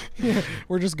 Yeah,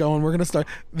 we're just going. We're gonna start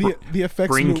the effects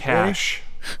Bring loop. cash.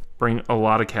 Bring a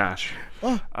lot of cash.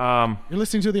 Oh, you're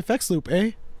listening to the effects loop,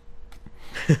 eh?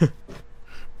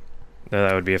 No,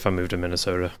 that would be if I moved to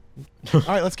Minnesota. All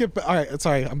right, let's get. All right,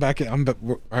 sorry, I'm back.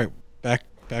 All right, back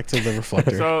to the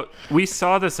reflector. So we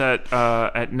saw this at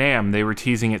NAMM. They were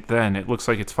teasing it then. It looks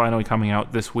like it's finally coming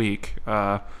out this week.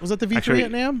 Was that the V3 actually-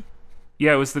 at NAMM?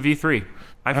 Yeah, it was the V3.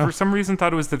 I for some reason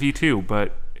thought it was the V2,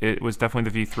 but it was definitely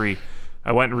the V3.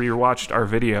 I went and rewatched our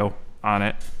video on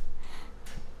it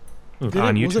on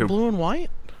YouTube. Was it blue and white?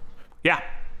 Yeah,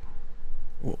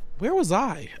 Where was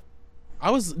I? I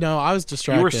was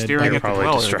distracted. you were staring You're at the probably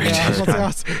dweller. distracted.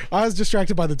 Yeah, I was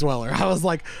distracted by the dweller. I was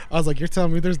like, you're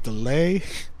telling me there's delay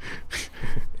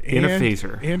In a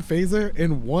phaser. and phaser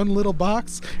in one little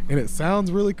box, and it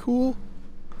sounds really cool.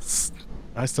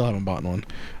 I still haven't bought one.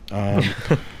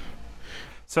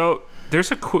 So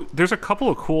there's a couple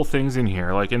of cool things in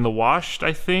here. Like in the washed,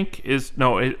 I think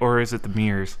or is it the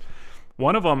mirrors?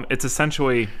 One of them, it's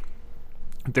essentially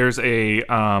there's a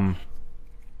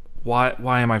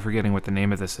why am I forgetting what the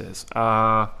name of this is?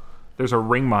 There's a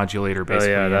ring modulator Oh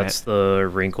basically. yeah, in that's it. the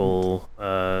wrinkle.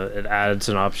 It adds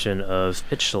an option of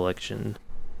pitch selection.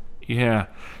 Yeah,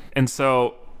 and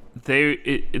so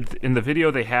in the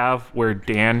video they have where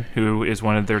Dan, who is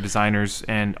one of their designers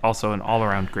and also an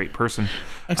all-around great person,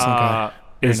 Excellent guy.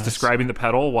 Very is nice. describing the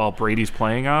pedal while Brady's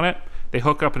playing on it. They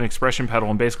hook up an expression pedal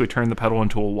and basically turn the pedal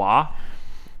into a wah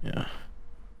Yeah.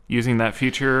 using that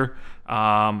feature.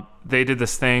 They did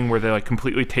this thing where they like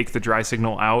completely take the dry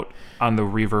signal out on the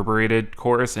reverberated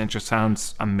chorus, and it just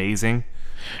sounds amazing.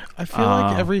 I feel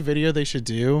like every video they should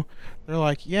do, they're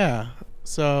like, yeah,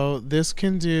 so this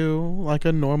can do like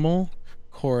a normal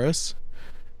chorus,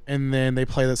 and then they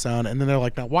play the sound, and then they're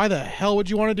like, now why the hell would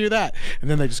you want to do that? And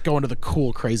then they just go into the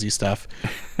cool, crazy stuff.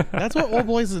 That's what old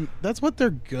boys, that's what they're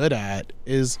good at.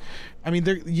 Is, I mean,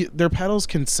 their pedals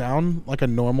can sound like a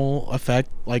normal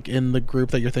effect, like in the group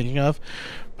that you're thinking of,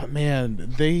 but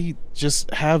man, they just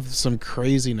have some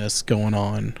craziness going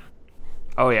on.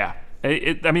 Oh yeah,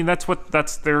 I mean that's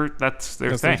their That's thing.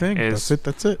 their thing. Is,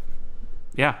 That's it.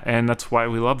 Yeah, and that's why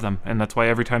we love them, and that's why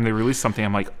every time they release something,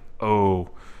 I'm like, oh,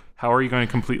 how are you going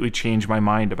to completely change my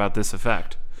mind about this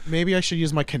effect? Maybe I should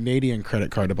use my Canadian credit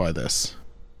card to buy this.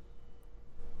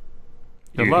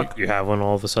 Good luck. You have one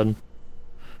all of a sudden.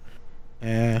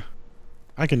 I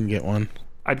can get one.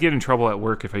 I'd get in trouble at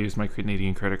work if I used my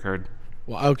Canadian credit card.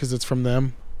 Well, because it's from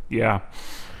them. Yeah.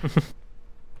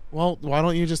 Well, why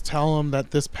don't you just tell them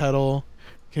that this pedal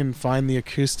can find the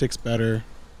acoustics better?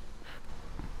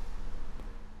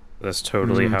 That's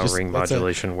totally how just- ring that's it.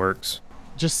 modulation works.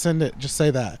 Just send it. Just say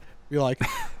that. Be like,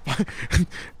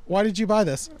 why did you buy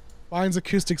this? Finds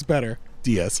acoustics better.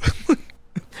 DS.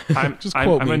 I'm Just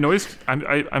quote I'm me. a noise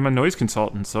I'm a noise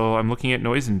consultant, so I'm looking at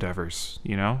noise endeavors.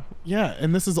 You know. Yeah,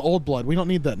 and this is old blood. We don't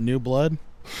need that new blood.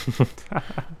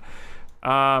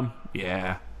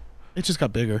 Yeah. It just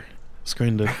got bigger.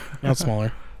 Screen did. Now it's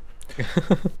smaller.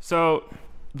 So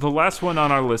the last one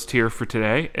on our list here for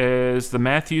today is the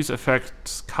Matthews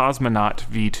Effects Cosmonaut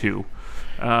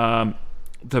V2.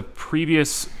 The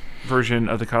previous version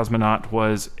of the Cosmonaut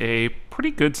was a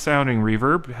pretty good sounding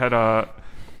reverb. It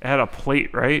had a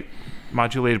plate, right?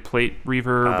 Modulated plate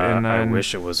reverb, and I then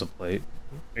wish it was a plate.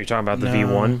 Are you talking about the No.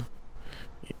 V1?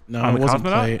 No, On it the wasn't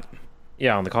Cosmonaut? plate.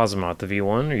 Yeah, on the Cosmonaut, the V1.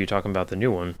 Or are you talking about the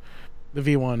new one? The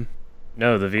V1.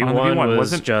 No, the On the V1, V1, was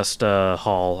wasn't- just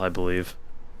Hall, I believe.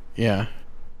 Yeah.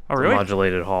 Oh, really?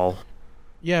 Modulated Hall.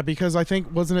 Yeah, because I think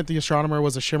wasn't it the Astronomer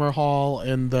was a shimmer hall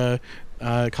and the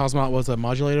Cosmonaut was a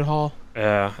modulated hall?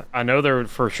 Yeah, I know there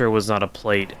for sure was not a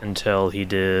plate until he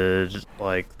did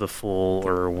like the full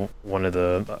or one of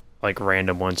the like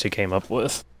random ones he came up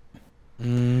with.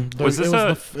 Was this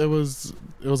it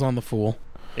was on the Fool.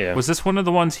 Yeah, Was this one of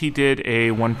the ones he did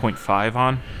a 1.5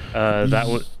 on? that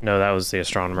was the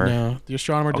Astronomer. No, the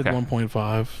Astronomer did Okay.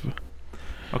 1.5.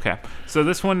 Okay, so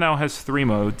this one now has 3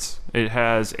 modes. It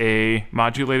has a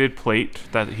modulated plate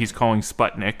that he's calling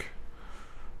Sputnik,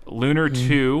 Lunar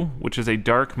 2, which is a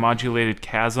dark modulated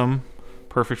chasm,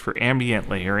 perfect for ambient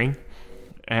layering,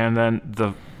 and then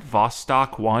the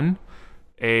Vostok 1,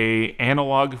 a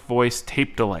analog voice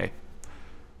tape delay.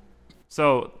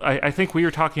 So I think we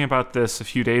were talking about this a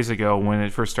few days ago when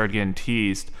it first started getting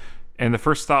teased, and the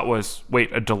first thought was, wait,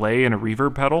 a delay and a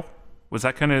reverb pedal? Was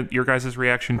that kind of your guys'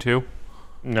 reaction too?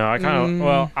 No, I kind of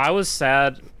well, I was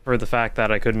sad for the fact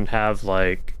that I couldn't have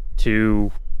like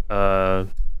 2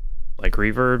 like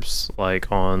reverbs like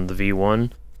on the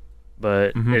V1,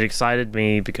 but it excited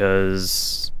me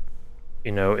because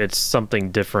it's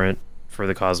something different for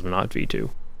the Cosmonaut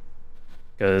V2.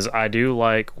 Because I do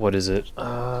like, what is it?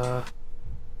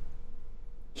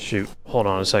 Shoot, hold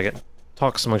on a second.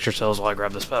 Talk amongst yourselves while I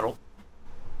grab this pedal.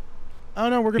 Oh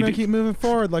no, we're gonna keep moving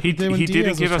forward like He we did when didn't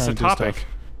Diaz give was us a trying to do topic.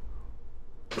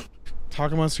 stuff.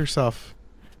 Talk amongst yourself.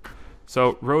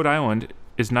 So Rhode Island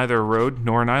is neither a road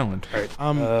nor an island.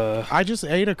 I just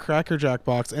ate a Cracker Jack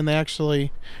box, and they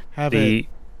actually have The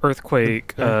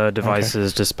Earthquake okay.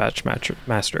 Devices Dispatch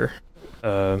Master.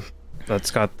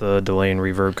 That's got the delay and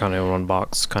reverb kind of in one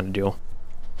box kind of deal.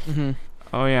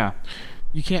 Oh yeah,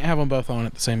 You can't have them both on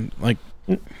at the same. Like,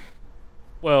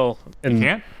 Well, in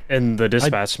can't? in the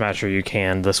Dispatch Master you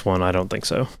can. This one I don't think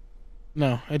so.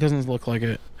 no, it doesn't look like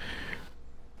it.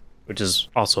 Which is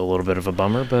also a little bit of a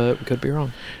bummer, but we could be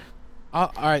wrong.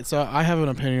 All right, so I have an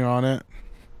opinion on it.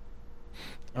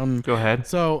 Go ahead.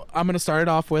 So I'm gonna start it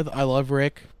off with I love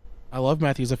Rick, I love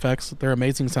Matthews effects. They're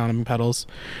amazing sounding pedals,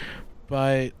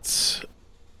 but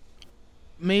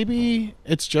maybe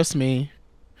it's just me.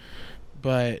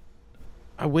 But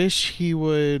I wish he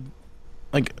would,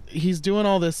 like, he's doing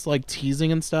all this like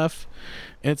teasing and stuff,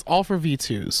 and it's all for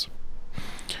V2s,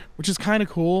 which is kind of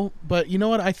cool. But you know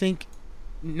what? I think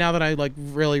now that I like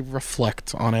really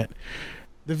reflect on it,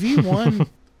 the V1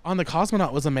 on the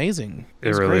Cosmonaut was amazing. It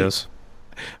was really great. is.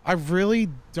 I really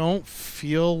don't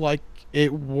feel like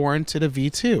it warranted a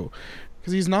V2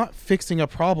 because he's not fixing a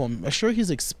problem. Sure, he's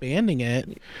expanding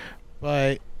it,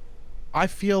 but I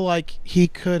feel like he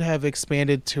could have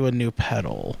expanded to a new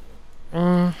pedal.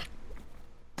 Did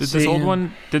this See- old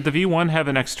one? Did the V1 have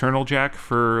an external jack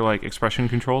for like expression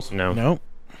controls? No. Nope.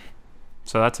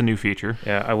 So that's a new feature.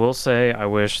 Yeah, I will say I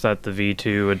wish that the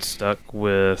V2 had stuck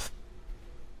with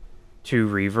 2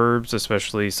 reverbs,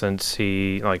 especially since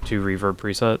he 2 reverb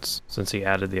presets, since he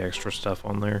added the extra stuff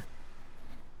on there.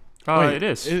 Wait, It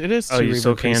is. It is. Oh, two you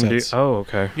still reverb can do. presets. Oh,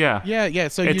 okay. Yeah. Yeah.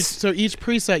 So so each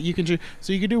preset you can do.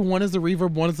 So you can do one as the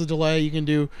reverb, one as the delay. You can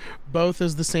do both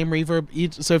as the same reverb.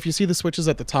 Each. So if you see the switches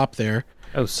at the top there,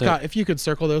 Oh, sick. Scott, if you could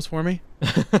circle those for me,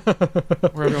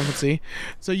 where everyone can see.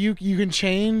 So you can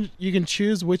change. You can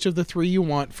choose which of the 3 you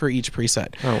want for each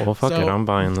preset. Oh well, fuck So- it. I'm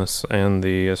buying this and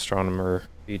the Astronomer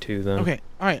V2 then. Okay.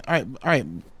 All right.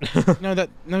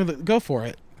 No, go for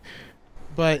it.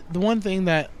 But the one thing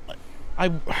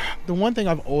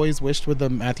I've always wished with the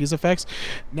Matthews effects,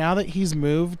 now that he's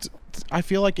moved, I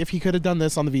feel like if he could have done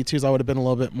this on the V2s, I would have been a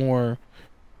little bit more,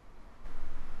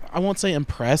 I won't say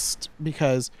impressed,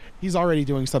 because he's already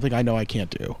doing something I know I can't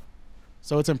do.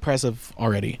 So it's impressive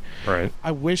already. Right.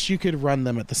 I wish you could run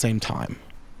them at the same time.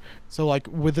 So like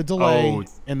with the delay Oh.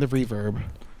 and the reverb.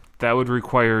 That would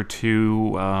require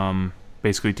 2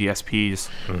 basically DSPs.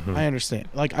 I understand.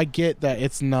 Like I get that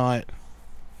it's not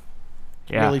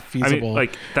Yeah. really feasible. I mean,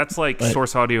 like that's like but-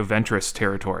 Source Audio Ventris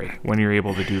territory when you're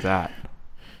able to do that.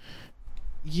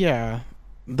 Yeah.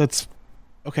 That's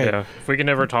okay. Yeah. If we can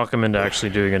ever talk him into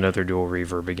actually doing another dual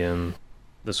reverb again,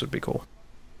 this would be cool.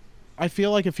 I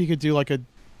feel like if he could do like a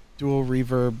dual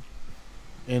reverb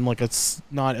in like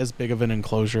not as big of an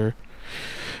enclosure,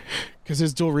 because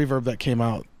his dual reverb that came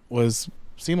out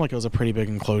seemed like it was a pretty big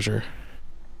enclosure.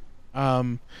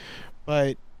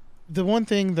 But the one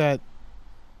thing that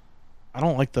I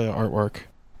don't like the artwork.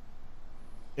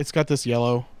 It's got this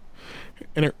yellow,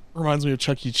 and it reminds me of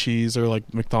Chuck E. Cheese or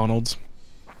like McDonald's.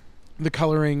 The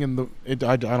coloring and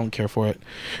I don't care for it.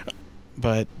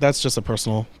 But that's just a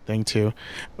personal thing too.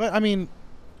 But I mean,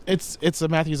 it's a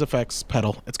Matthews Effects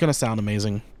pedal. It's gonna sound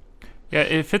amazing. Yeah,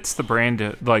 it fits the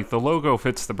brand. Like the logo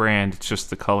fits the brand. It's just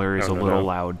the color is a little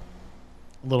loud.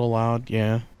 A little loud,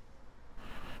 yeah.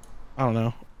 I don't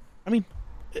know. I mean,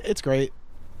 it's great,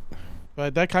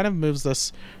 but that kind of moves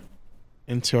us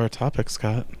into our topic,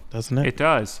 Scott, doesn't it? It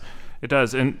does. It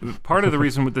does. And part of the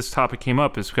reason this topic came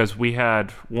up is because we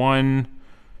had 1,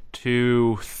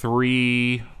 2,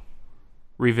 3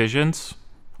 revisions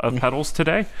of pedals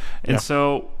today. And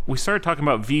so we started talking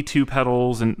about V2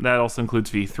 pedals, and that also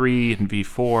includes V3 and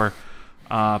V4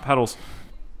 pedals.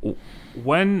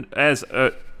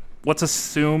 Let's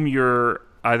assume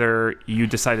you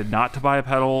decided not to buy a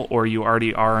pedal, or you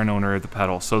already are an owner of the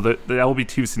pedal. So that will be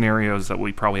 2 scenarios that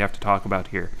we probably have to talk about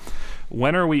here.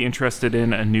 When are we interested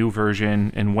in a new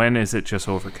version, and when is it just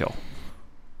overkill?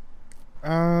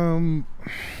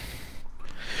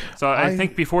 So I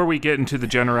think before we get into the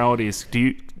generalities,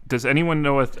 does anyone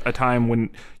know a time when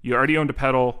you already owned a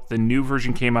pedal, the new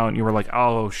version came out, and you were like,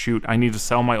 oh shoot, I need to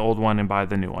sell my old one and buy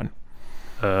the new one?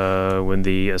 When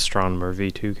the Astronomer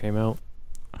V2 came out.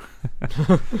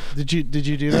 Did you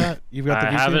do that? You've got the V2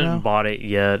 I haven't now? bought it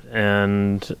yet,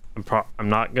 and I'm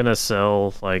not gonna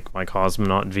sell like my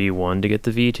Cosmonaut V1 to get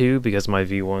the V2 because my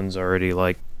V1's already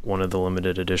like one of the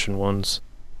limited edition ones.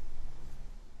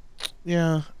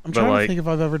 Yeah, I'm trying to think if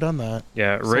I've ever done that.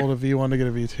 Yeah, Rick sold a V1 to get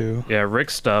a V2. Yeah,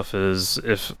 Rick's stuff is,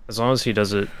 as long as he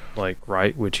does it like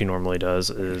right, which he normally does,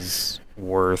 is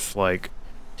worth like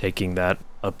taking that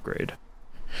upgrade.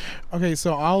 Okay,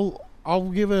 so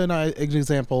I'll give an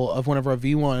example of whenever a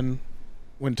V1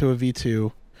 went to a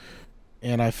V2,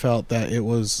 and I felt that it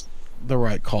was the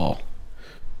right call.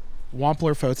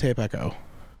 Wampler Photape Echo.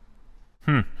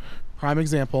 Prime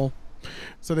example.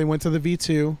 So they went to the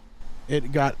V2.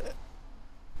 It got.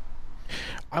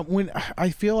 I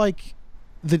feel like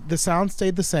the sound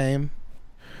stayed the same,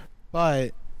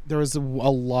 but there was a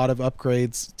lot of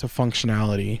upgrades to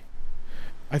functionality.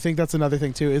 I think that's another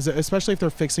thing too, is especially if they're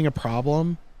fixing a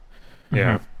problem.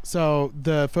 Yeah. So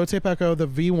the Photape Echo, the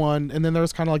V1, and then there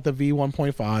was kind of like the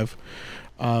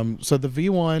V1.5. So the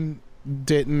V1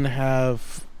 didn't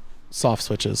have soft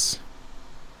switches.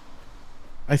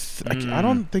 I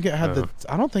don't think it had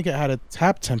I don't think it had a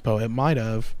tap tempo. It might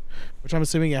have, which I'm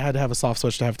assuming it had to have a soft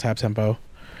switch to have tap tempo.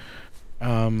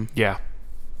 Yeah.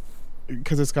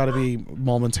 Because it's got to be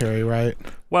momentary, right?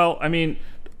 Well, I mean,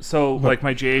 so like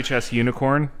my JHS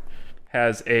Unicorn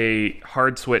has a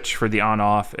hard switch for the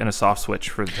on-off and a soft switch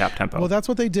for the tap tempo. Well, that's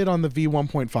what they did on the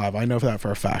V1.5. I know that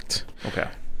for a fact. Okay.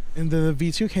 And then the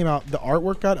V2 came out. The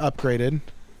artwork got upgraded.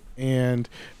 And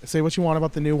say what you want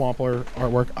about the new Wampler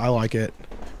artwork. I like it.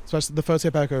 Especially the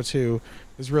Photape Echo 2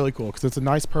 is really cool because it's a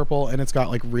nice purple and it's got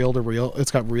like reel-to-reel.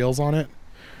 It's got reels on it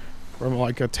from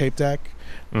like a tape deck.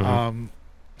 Mm-hmm.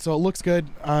 So it looks good.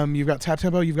 You've got tap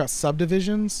tempo. You've got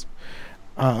subdivisions.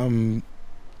 And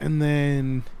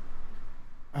then...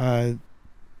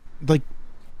 like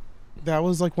that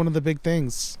was like one of the big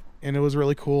things, and it was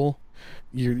really cool.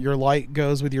 Your light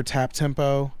goes with your tap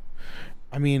tempo.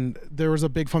 I mean, there was a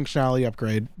big functionality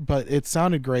upgrade, but it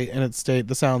sounded great, and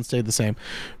the sound stayed the same.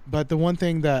 But the one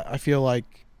thing that I feel like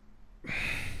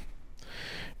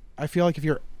if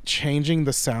you're changing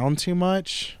the sound too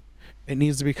much, it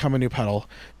needs to become a new pedal.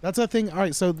 That's a thing. All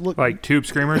right, so look, like Tube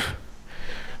Screamers.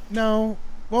 No.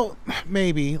 Well,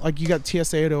 maybe. Like, you got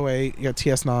TS808, you got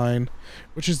TS9,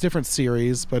 which is different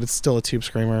series, but it's still a Tube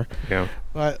Screamer. Yeah.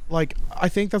 But, like, I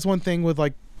think that's one thing with,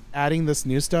 like, adding this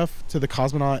new stuff to the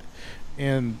Cosmonaut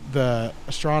and the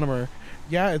Astronomer.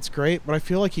 Yeah, it's great, but I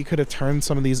feel like you could have turned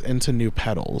some of these into new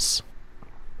pedals.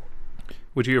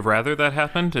 Would you have rather that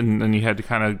happened, and then you had to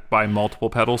kind of buy multiple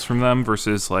pedals from them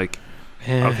versus, like,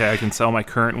 okay, I can sell my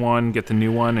current one, get the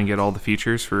new one, and get all the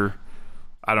features for,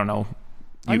 I don't know,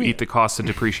 eat the cost of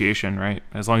depreciation, right?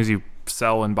 As long as you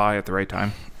sell and buy at the right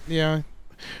time. Yeah.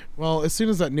 Well, as soon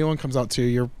as that new one comes out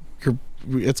too,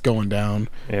 it's going down.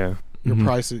 Yeah. Your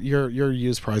prices, your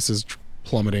used price is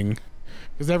plummeting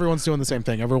because everyone's doing the same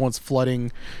thing. Everyone's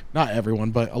flooding. Not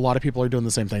everyone, but a lot of people are doing the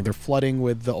same thing. They're flooding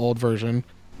with the old version.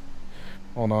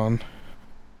 Hold on.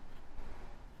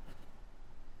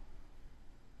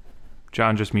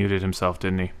 John just muted himself,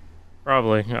 didn't he?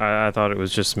 Probably. I thought it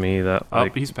was just me that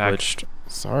like he's back. glitched.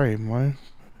 Sorry, my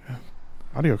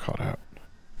audio cut out.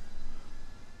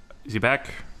 Is he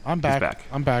back? I'm back. He's back.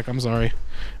 I'm back. I'm sorry.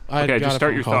 Okay, just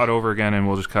start your thought over again, and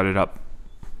we'll just cut it up.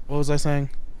 What was I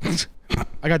saying?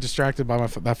 I got distracted by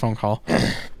that phone call.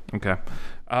 Okay.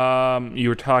 You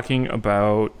were talking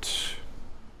about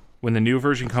when the new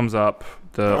version comes up,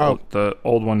 the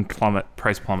old one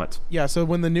price plummets. Yeah, so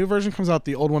when the new version comes out,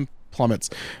 the old one plummets.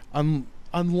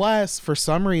 Unless for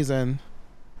some reason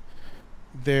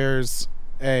there's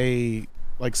a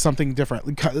like something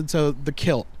different. So the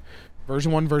kilt,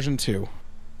 version 1, version 2.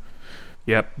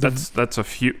 Yep, that's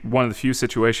one of the few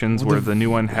situations where the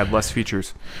new one had less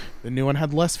features. The new one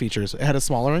had less features. It had a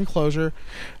smaller enclosure.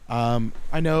 I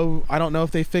don't know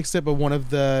if they fixed it, but one of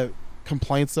the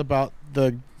complaints about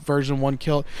the version 1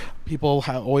 kilt, people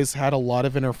have always had a lot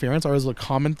of interference, or is a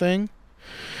common thing.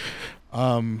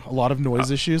 A lot of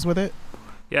noise issues with it.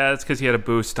 Yeah, that's because he had a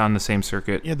boost on the same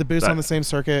circuit. Yeah, the boost on the same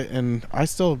circuit, and I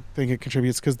still think it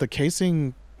contributes because the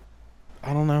casing,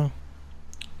 I don't know.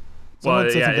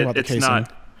 Well, yeah, it's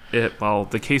not.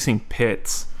 The casing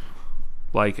pits,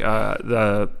 like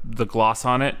the gloss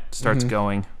on it starts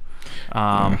going.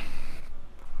 But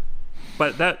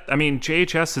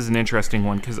JHS is an interesting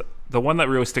one because the one that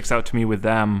really sticks out to me with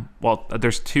them, well,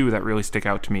 there's two that really stick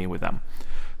out to me with them.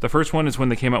 The first one is when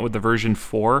they came out with the version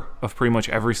 4 of pretty much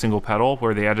every single pedal,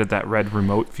 where they added that red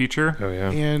remote feature. Oh yeah,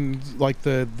 and like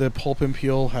the Pulp and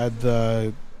Peel had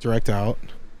the direct out.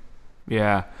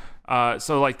 Yeah.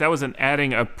 So like that was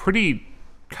adding a pretty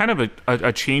kind of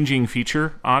a changing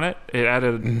feature on it. It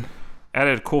added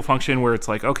a cool function where it's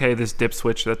like, okay, this dip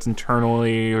switch that's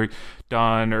internally or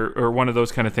done or one of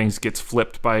those kind of things gets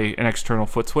flipped by an external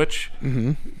foot switch.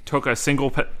 Took a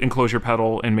single enclosure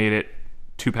pedal and made it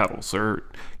 2 pedals, or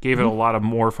gave it a lot of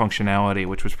more functionality,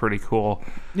 which was pretty cool.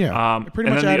 Yeah, it pretty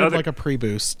much added like a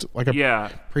pre-boost, like a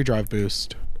pre-drive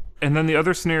boost. And then the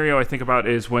other scenario I think about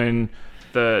is when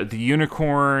the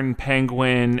Unicorn,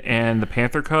 Penguin, and the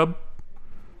Panther Cub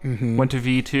went to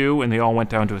V2, and they all went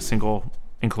down to a single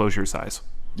enclosure size.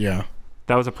 Yeah.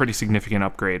 That was a pretty significant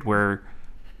upgrade, where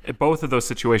both of those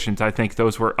situations, I think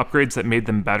those were upgrades that made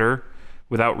them better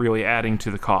without really adding to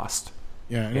the cost.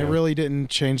 Yeah, and it really didn't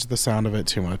change the sound of it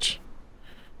too much.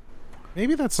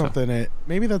 Maybe that's something.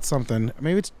 Maybe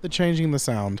it's the changing the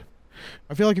sound.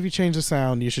 I feel like if you change the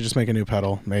sound, you should just make a new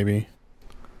pedal, maybe.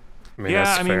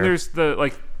 There's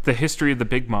the history of the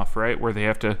Big Muff, right? Where they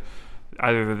have to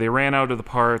either they ran out of the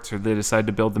parts or they decided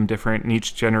to build them different, and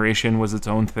each generation was its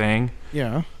own thing.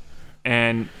 Yeah.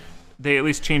 And they at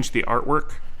least changed the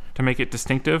artwork to make it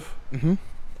distinctive.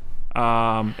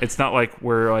 It's not like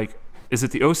is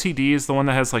it the OCD is the one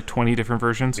that has like 20 different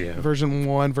versions? Yeah. Version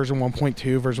 1, version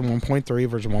 1.2, version 1.3,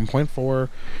 version 1.4,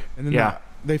 and then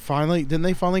they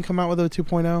finally come out with a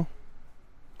 2.0.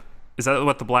 Is that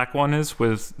what the black one is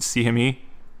with CME?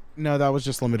 No, that was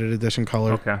just limited edition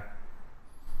color. Okay.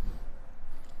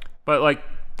 But like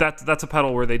that's a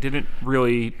pedal where they didn't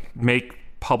really make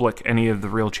public any of the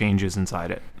real changes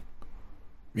inside it.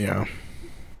 Yeah.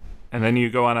 And then you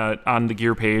go on the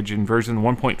gear page, and version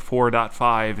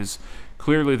 1.4.5 is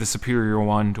clearly the superior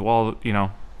one to all, I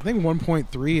think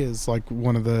 1.3 is like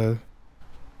one of the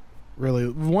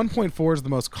 1.4 is the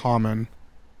most common.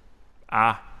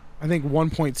 I think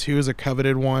 1.2 is a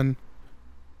coveted one.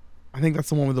 I think that's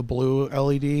the one with the blue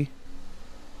LED.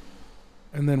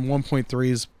 And then 1.3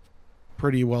 is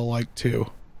pretty well liked too.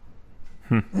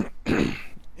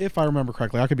 If I remember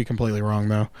correctly. I could be completely wrong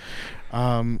though.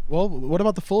 Well, what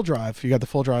about the full drive? You got the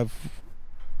full drive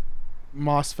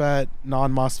MOSFET,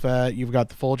 non-MOSFET. You've got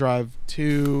the full drive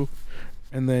 2,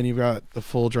 and then you've got the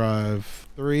full drive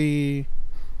 3.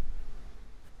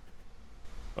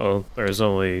 Oh, there's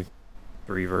only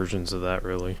 3 versions of that,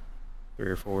 really. 3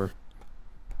 or 4.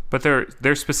 But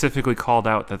they're specifically called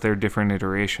out that they're different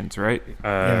iterations, right?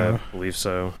 I believe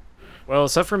so. Well,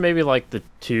 except for maybe like the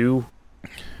 2.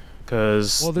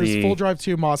 There's full drive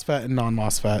 2 MOSFET and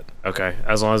non-MOSFET. Okay,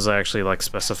 as long as I actually like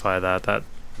specify that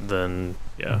then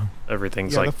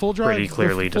everything's like full drive, pretty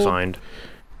clearly defined.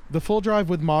 The full drive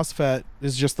with MOSFET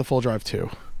is just the full drive 2,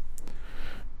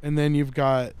 and then you've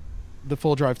got the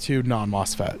full drive 2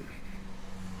 non-MOSFET.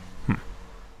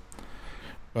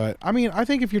 But I mean, I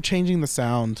think if you're changing the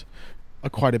sound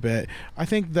quite a bit, I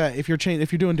think that if you're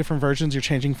doing different versions, you're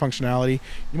changing functionality.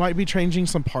 You might be changing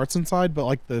some parts inside, but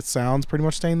like the sound's pretty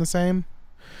much staying the same.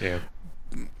 Yeah.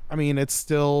 I mean, it's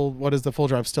still, what is the full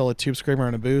drive? Still a tube screamer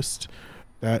and a boost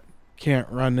that can't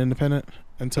run independent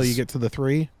until you get to the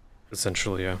 3.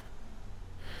 Essentially, yeah.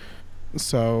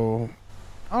 So,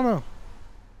 I don't know.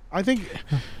 I think,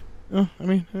 I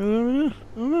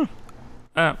don't know.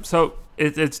 So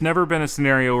it's never been a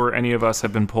scenario where any of us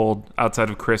have been pulled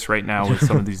outside of Chris right now with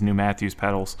some of these new Matthews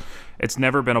pedals. It's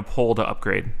never been a pull to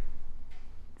upgrade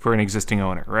for an existing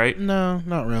owner, right? No,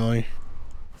 not really.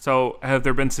 So have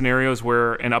there been scenarios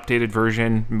where an updated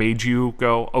version made you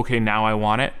go, okay, now I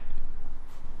want it?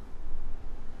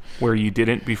 Where you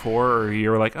didn't before, or you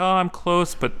were like, oh, I'm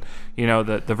close, but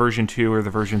the version 2 or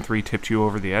the version 3 tipped you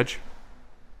over the edge?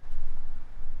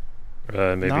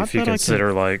 Maybe not if you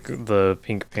consider like the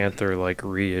Pink Panther like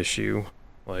reissue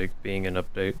like being an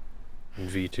update. in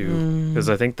V2 because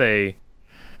I think they,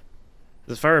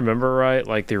 if I remember right,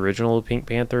 like the original Pink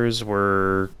Panthers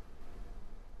were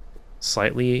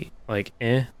slightly like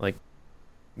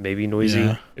maybe noisy.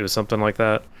 Yeah. It was something like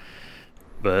that.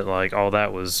 But like all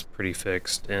that was pretty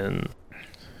fixed in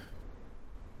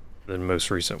the most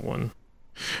recent one.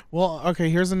 Well, okay,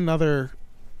 here's another.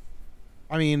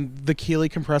 I mean, the Keeley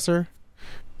compressor.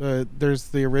 There's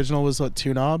the original was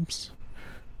 2 knobs,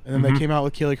 and then they came out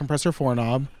with Keeley compressor 4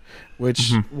 knob,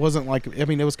 which wasn't like. I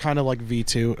mean, it was kind of like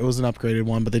V2. It was an upgraded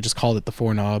one, but they just called it the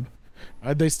 4 knob.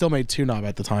 They still made 2 knob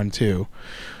at the time too,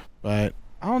 but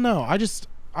I don't know.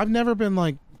 I've never been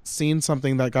like seen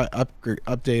something that got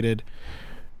updated.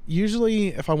 Usually,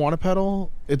 if I want a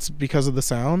pedal, it's because of the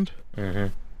sound.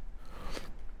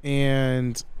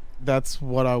 And that's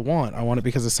what I want. I want it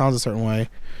because it sounds a certain way.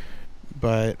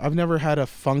 But I've never had a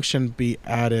function be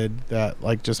added that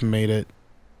like just made it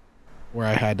where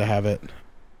I had to have it.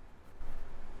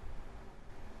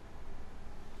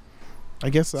 I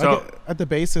guess at the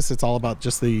basis it's all about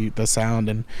just the sound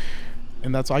and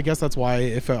I guess that's why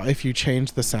if you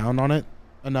change the sound on it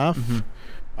enough,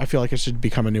 I feel like it should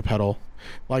become a new pedal.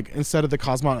 Like instead of the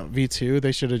Cosmonaut V2,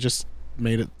 they should have just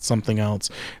made it something else,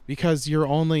 because you're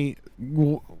only,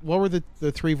 what were the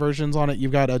 3 versions on it?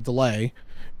 You've got a delay,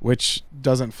 which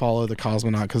doesn't follow the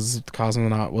Cosmonaut because the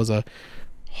Cosmonaut was a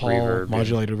Hall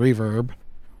modulated reverb.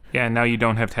 Yeah, and now you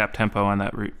don't have tap tempo on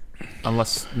that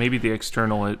unless maybe the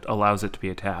external it allows it to be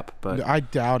a tap, but I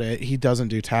doubt it. He doesn't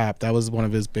do tap. That was one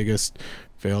of his biggest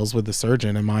fails with the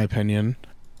Surgeon, in my opinion.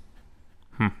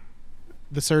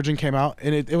 The Surgeon came out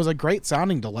and it was a great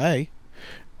sounding delay.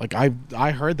 Like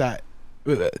I heard that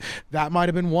might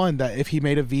have been one that if he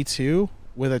made a V2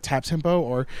 with a tap tempo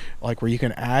or like where you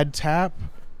can add tap,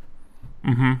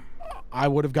 I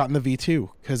would have gotten the V2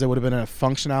 because it would have been a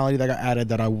functionality that got added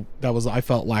that I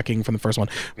felt lacking from the first one.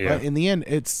 Yeah. But in the end,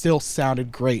 it still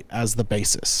sounded great as the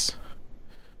basis.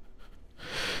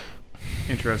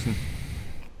 interesting.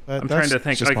 But I'm trying to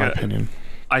think. Just my opinion.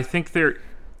 I think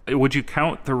would you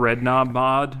count the Red Knob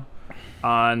mod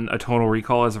on a Total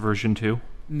Recall as a version 2?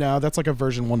 No, that's like a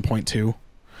version 1.2.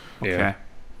 Okay. Yeah.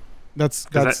 That's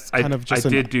I kind of just. I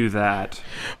did do that.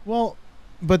 Well,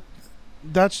 but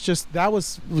that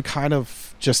was kind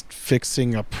of just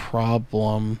fixing a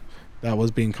problem that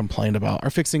was being complained about, or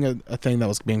fixing a thing that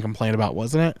was being complained about,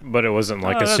 wasn't it? But it wasn't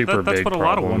like a super that's big what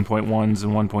problem. a lot of 1.1s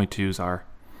and 1.2s are.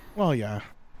 Well, yeah,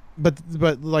 but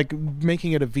like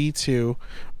making it a V2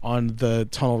 on the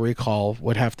Tunnel Recall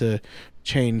would have to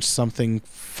change something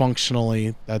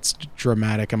functionally that's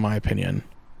dramatic, in my opinion.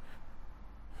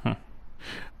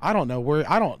 I don't know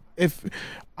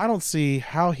I don't see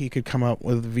how he could come up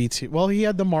with V2. Well, he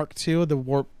had the Mark II, the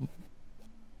Warp.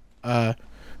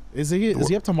 Is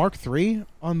he up to Mark III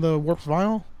on the Warp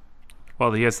Vinyl?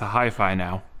 Well, he has the Hi-Fi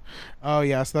now. Oh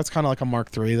yeah, so that's kind of like a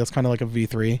Mark III. That's kind of like a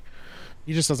V3.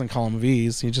 He just doesn't call them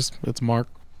V's. It's Mark.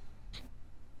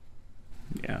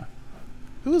 Yeah.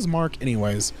 Who is Mark,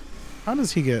 anyways? How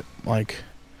does he get like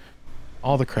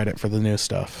all the credit for the new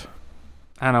stuff?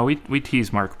 I don't know. We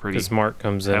tease Mark pretty. Because Mark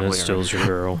comes in and heavily steals your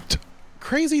girl.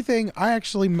 Crazy thing, I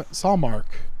actually saw Mark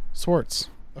Swartz,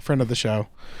 a friend of the show,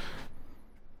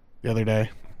 the other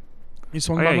day. He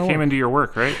swung by he my came work. into your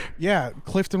work, right? Yeah,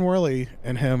 Clifton Worley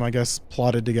and him, I guess,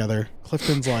 plotted together.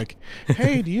 Clifton's like,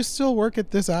 "Hey, do you still work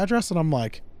at this address?" And I'm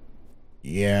like,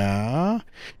 "Yeah."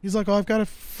 He's like, "Oh, I've got a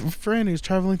friend who's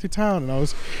traveling through town,"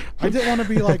 and I didn't want to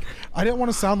be like, I didn't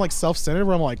want to sound like self-centered.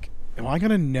 Where I'm like, "Am I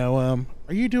gonna know him?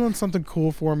 Are you doing something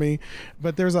cool for me?"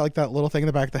 But there's like that little thing in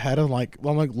the back of the head, and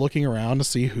I'm like looking around to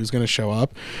see who's gonna show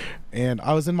up. And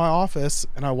I was in my office,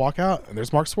 and I walk out, and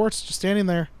there's Mark Swartz just standing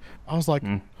there. I was like,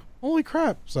 holy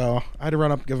crap. So I had to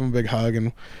run up, give him a big hug,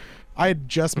 and I had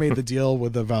just made the deal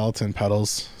with the Valatin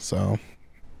pedals, so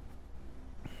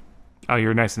Oh,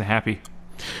 you're nice and happy.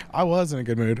 I was in a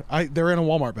good mood. They were in a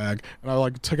Walmart bag, and I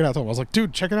like took it out to him. I was like,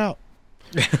 "Dude, check it out."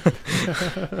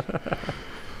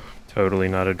 Totally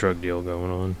not a drug deal going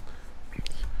on.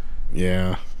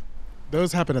 Yeah,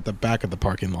 those happen at the back of the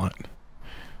parking lot.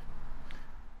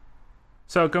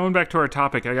 So going back to our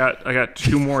topic, I got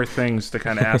 2 more things to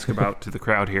kind of ask about to the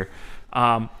crowd here.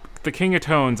 The King of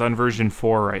Tones on version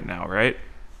 4 right now, right?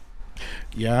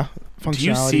 Yeah, functionality Do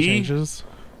you see changes.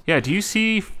 Yeah, do you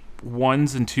see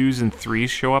 1s and 2s and 3s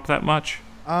show up that much?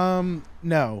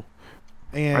 No.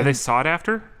 And Are they sought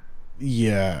after?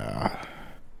 Yeah.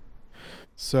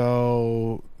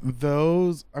 So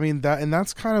those, I mean,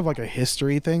 that's kind of like a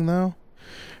history thing though,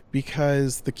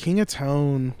 because the King of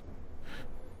Tone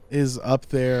is up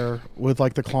there with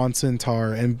like the Klon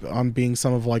Centaur and on being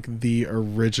some of like the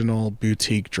original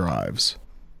boutique drives.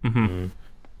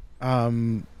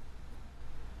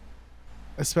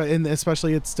 And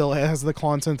especially it still has the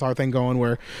Klon Centaur thing going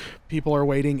where people are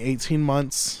waiting 18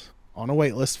 months on a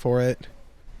wait list for it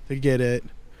to get it.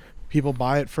 People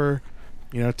buy it for,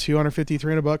 $250,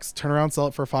 $300, turn around, sell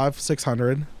it for $500,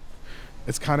 $600.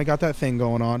 It's kind of got that thing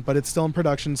going on, but it's still in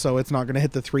production, so it's not going to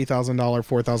hit the $3,000,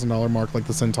 $4,000 mark like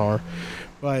the Centaur.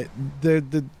 But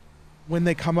when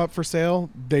they come up for sale,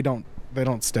 they don't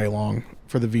stay long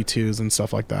for the V2s and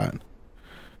stuff like that.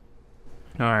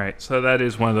 All right, so that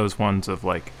is one of those ones of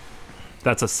like,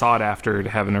 that's a sought after to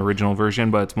have an original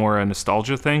version, but it's more a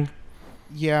nostalgia thing.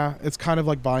 Yeah, it's kind of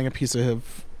like buying a piece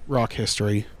of rock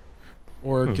history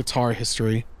or guitar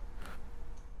history.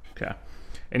 Okay.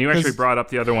 And you actually brought up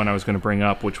the other one I was going to bring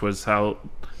up, which was how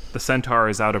the Centaur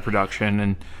is out of production,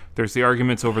 and there's the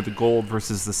arguments over the gold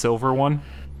versus the silver one.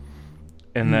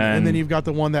 And then you've got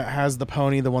the one that has the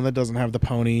pony, the one that doesn't have the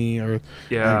pony, or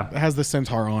has the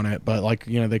Centaur on it, but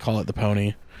they call it the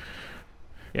pony.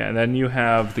 Yeah, and then you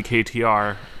have the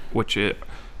KTR, which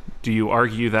do you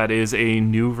argue that is a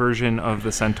new version of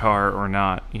the Centaur or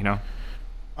not?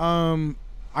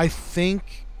 I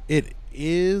think it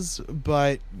is,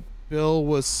 but Bill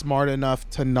was smart enough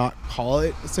to not call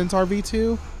it Centaur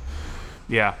V2.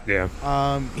 Yeah.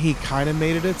 He kind of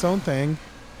made it its own thing,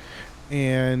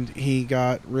 and he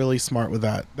got really smart with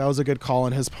that. That was a good call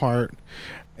on his part.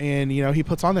 And, he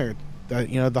puts on there that,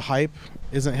 the hype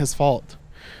isn't his fault.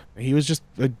 He was just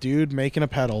a dude making a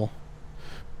pedal,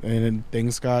 and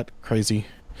things got crazy.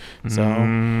 So,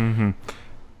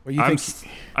 what do you think?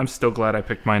 I'm still glad I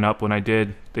picked mine up when I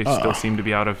did. They still seem to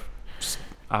be out of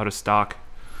stock.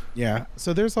 Yeah.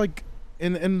 So there's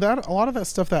and that a lot of that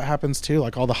stuff that happens too,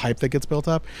 like all the hype that gets built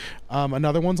up.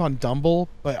 Another one's on Dumble,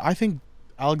 but I think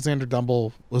Alexander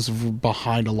Dumble was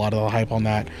behind a lot of the hype on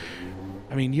that.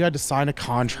 I mean, you had to sign a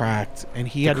contract, and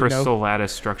he had to know crystal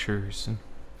lattice structures.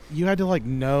 You had to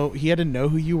know. He had to know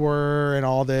who you were and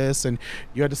all this, and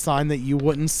you had to sign that you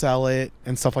wouldn't sell it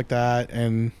and stuff like that.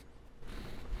 And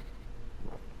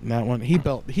that one, he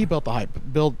built the hype.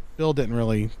 Bill didn't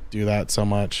really do that so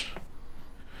much.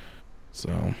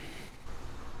 So.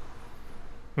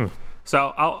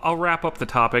 So I'll wrap up the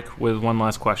topic with one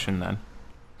last question then.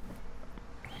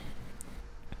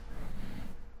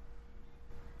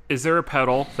 Is there a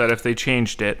pedal that if they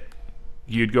changed it,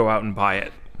 you'd go out and buy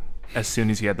it as soon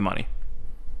as you had the money?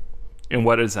 And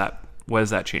what is that? What does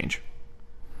that change?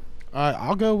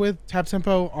 I'll go with Tap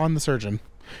Tempo on the Surgeon.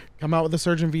 Come out with the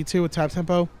Surgeon V2 with Tap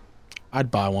Tempo,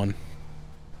 I'd buy one.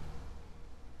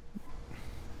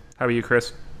 How about you,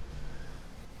 Chris?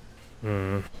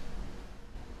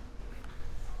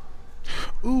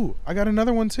 Ooh, I got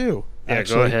another one too. Yeah,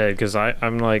 actually. Go ahead, because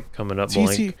I'm coming up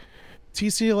blank.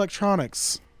 TC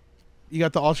Electronics. You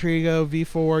got the Alter Ego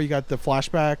V4. You got the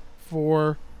Flashback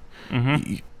 4.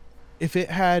 Mm-hmm. If it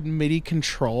had MIDI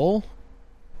control,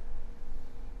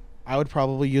 I would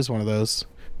probably use one of those,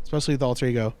 especially the Alter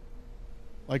Ego.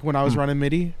 Like when I was running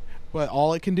MIDI, but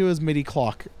all it can do is MIDI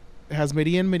clock. It has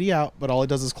MIDI in, MIDI out, but all it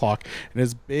does is clock. And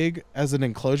as big as an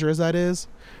enclosure as that is,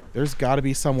 there's got to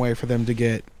be some way for them to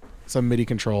get some MIDI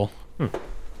control.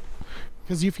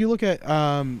 Because if you look at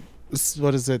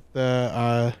what is it,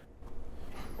 the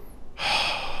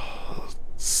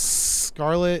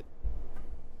Scarlet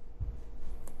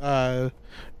by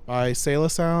Sela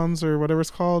Sounds or whatever it's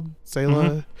called,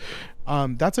 Sela.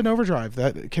 That's an overdrive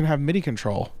that can have MIDI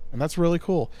control, and that's really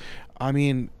cool. I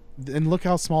mean, and look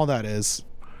how small that is.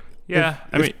 Yeah,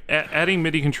 adding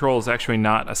MIDI control is actually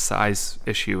not a size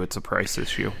issue; it's a price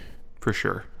issue, for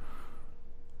sure.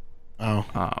 Oh.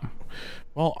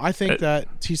 Well, I think that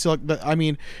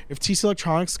if TC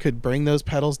Electronics could bring those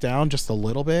pedals down just a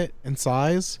little bit in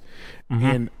size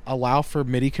and allow for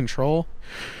MIDI control,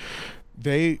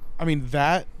 that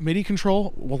MIDI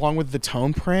control along with the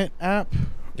Tone Print app,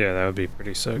 yeah, that would be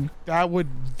pretty sick.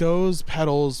 Those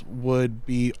pedals would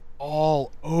be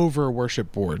all over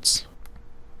worship boards.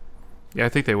 Yeah, I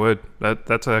think they would.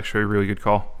 That's actually a really good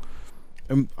call.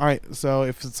 All right, so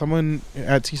if someone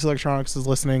at TC Electronics is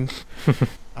listening,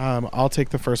 I'll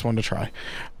take the first one to try.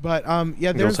 But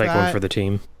yeah, there's You'll take one for the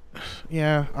team.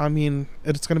 Yeah, I mean,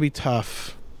 it's going to be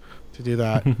tough to do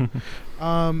that.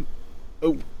 I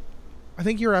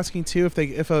think you were asking too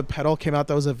if a pedal came out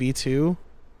that was a V2,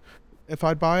 if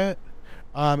I'd buy it.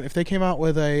 If they came out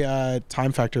with a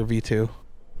Time Factor V2.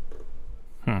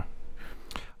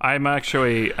 I'm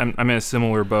in a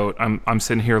similar boat. I'm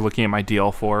sitting here looking at my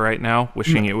DL4 right now,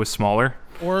 wishing it was smaller.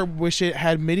 Or wish it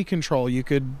had MIDI control. You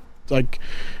could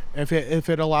if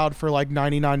it allowed for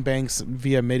 99 banks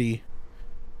via MIDI,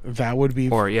 that would be.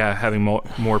 Or having more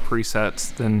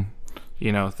presets than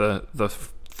the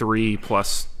 3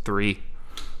 plus 3.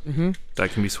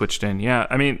 that can be switched in. Yeah,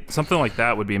 I mean, something like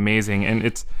that would be amazing. And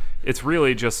it's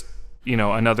really just,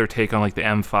 another take on like the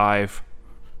M5,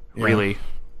 really.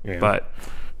 Yeah. But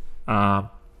I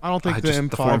don't think the just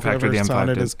the form M5 factor ever the M5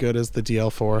 sounded did. as good as the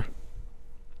DL4.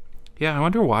 yeah, I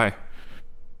wonder why.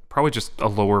 Probably just a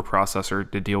lower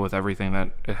processor to deal with everything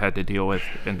that it had to deal with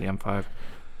in the M5.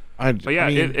 But yeah, I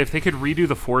mean, if they could redo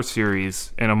the 4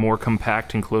 Series in a more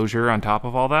compact enclosure on top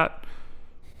of all that,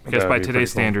 because That'd by be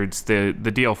today's pretty cool. standards,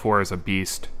 the DL4 is a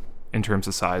beast in terms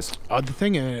of size. the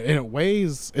thing, and it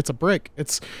weighs, it's a brick.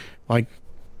 It's like,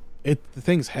 the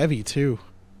thing's heavy too.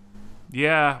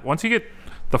 Yeah, once you get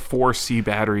the 4C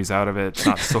batteries out of it, it's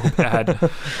not so bad.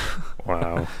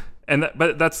 Wow.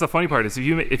 But that's the funny part is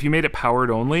if you made it powered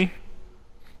only,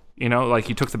 like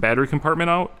you took the battery compartment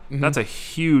out, that's a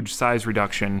huge size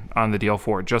reduction on the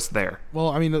DL4 just there. Well,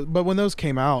 I mean, but when those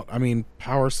came out, I mean,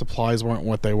 power supplies weren't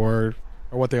what they were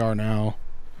or what they are now.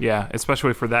 Yeah,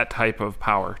 especially for that type of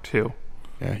power too.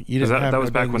 Yeah, you didn't have that was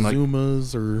back when, like-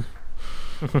 Zumas or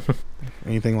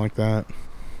anything like that.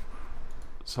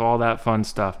 So all that fun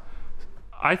stuff.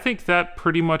 I think that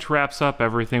pretty much wraps up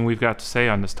everything we've got to say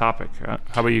on this topic. How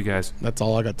about you guys? That's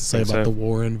all I got to say Think about so. the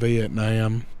war in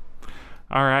Vietnam.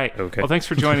 All right. Okay. Well, thanks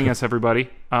for joining us,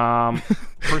 everybody.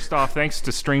 First off, thanks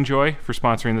to Stringjoy for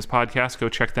sponsoring this podcast. Go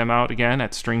check them out again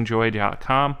at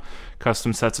stringjoy.com.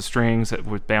 Custom sets of strings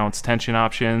with balanced tension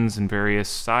options and various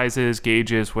sizes,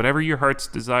 gauges, whatever your heart's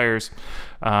desires.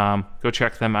 Go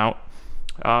check them out.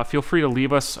 Feel free to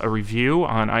leave us a review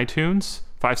on iTunes.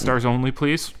 5 stars only,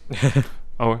 please.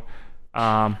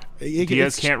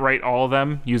 Diaz can't write all of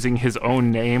them using his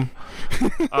own name.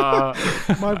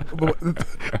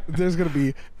 There's gonna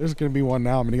be one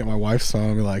now. I'm gonna get my wife's phone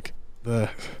and be like, the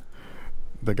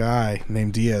guy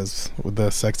named Diaz with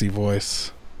the sexy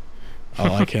voice. I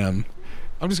like him.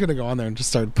 I'm just gonna go on there and just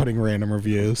start putting random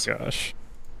reviews. Gosh.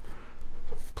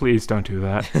 Please don't do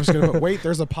that. I'm just gonna wait.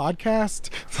 There's a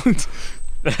podcast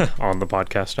On the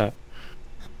podcast app.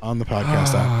 on the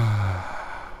podcast app.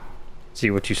 See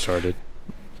what you started.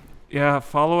 Yeah,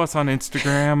 follow us on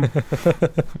Instagram,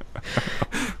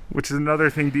 which is another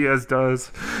thing Diaz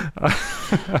does.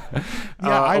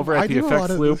 Over at the do a lot Effects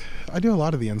of Loop. I do a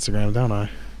lot of the Instagram, don't I?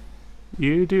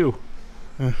 You do.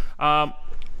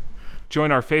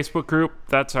 Join our Facebook group.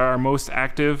 That's our most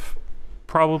active,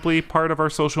 probably part of our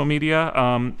social media.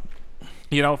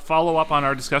 Follow up on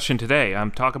our discussion today.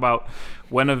 Talk about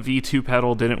when a V2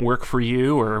 pedal didn't work for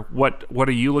you, or what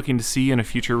are you looking to see in a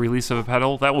future release of a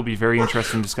pedal. That will be very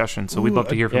interesting discussion. So we'd love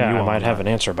to hear from you. Yeah, I on might have that.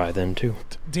 an answer by then too.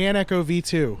 Dan Echo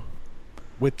V2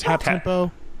 with tap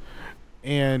tempo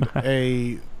and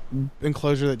a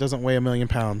enclosure that doesn't weigh 1,000,000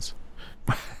 pounds.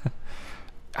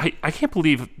 I can't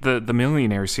believe the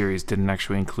Millionaire series didn't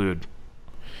actually include.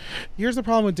 Here's the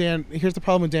problem with Dan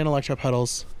Electro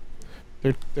pedals.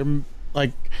 They're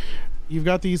like, you've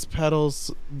got these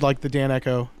pedals like the Dan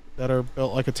Echo that are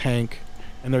built like a tank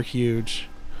and they're huge.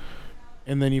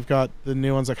 And then you've got the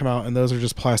new ones that come out and those are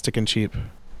just plastic and cheap.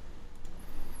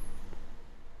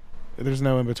 There's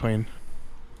no in between.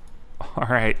 All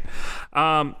right.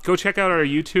 Go check out our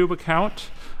YouTube account.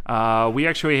 We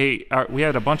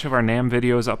had a bunch of our NAMM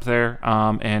videos up there,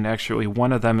 and actually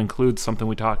one of them includes something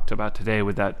we talked about today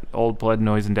with that old Blood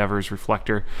Noise Endeavors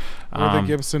reflector. Or the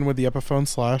Gibson with the Epiphone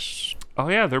Slash. Oh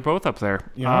yeah, they're both up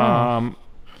there. Yeah.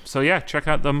 So yeah, check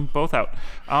out them both out.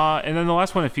 And then the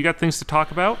last one, if you got things to talk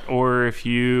about, or if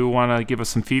you want to give us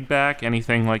some feedback,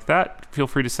 anything like that, feel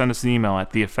free to send us an email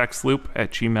at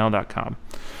theeffectsloop@gmail.com.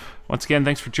 Once again,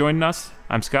 thanks for joining us.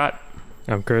 I'm Scott.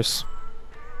 I'm Chris.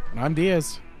 And I'm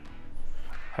Diaz.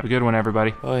 Have a good one,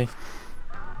 everybody. Bye.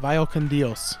 Vio con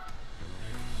Dios.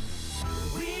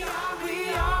 We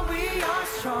are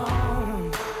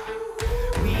strong.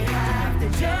 We have to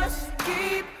just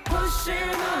keep pushing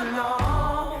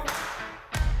along.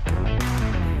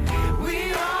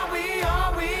 We are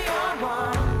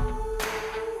one.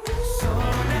 So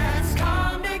let's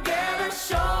come together,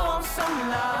 show 'em some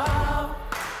love.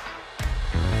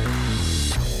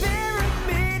 There are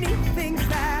many things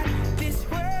that this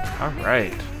world All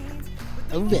right.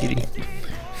 Oh, yeah.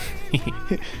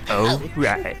 Oh,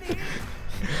 right.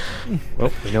 Well,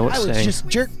 we know I what's was saying. just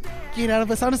jerking out of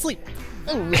a sound asleep.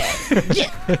 Oh,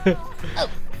 yeah.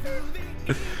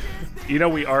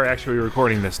 We are actually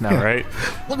recording this now, right?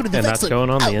 Welcome to the And Effects that's Loop. going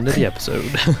on the end of the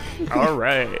episode. All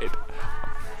right.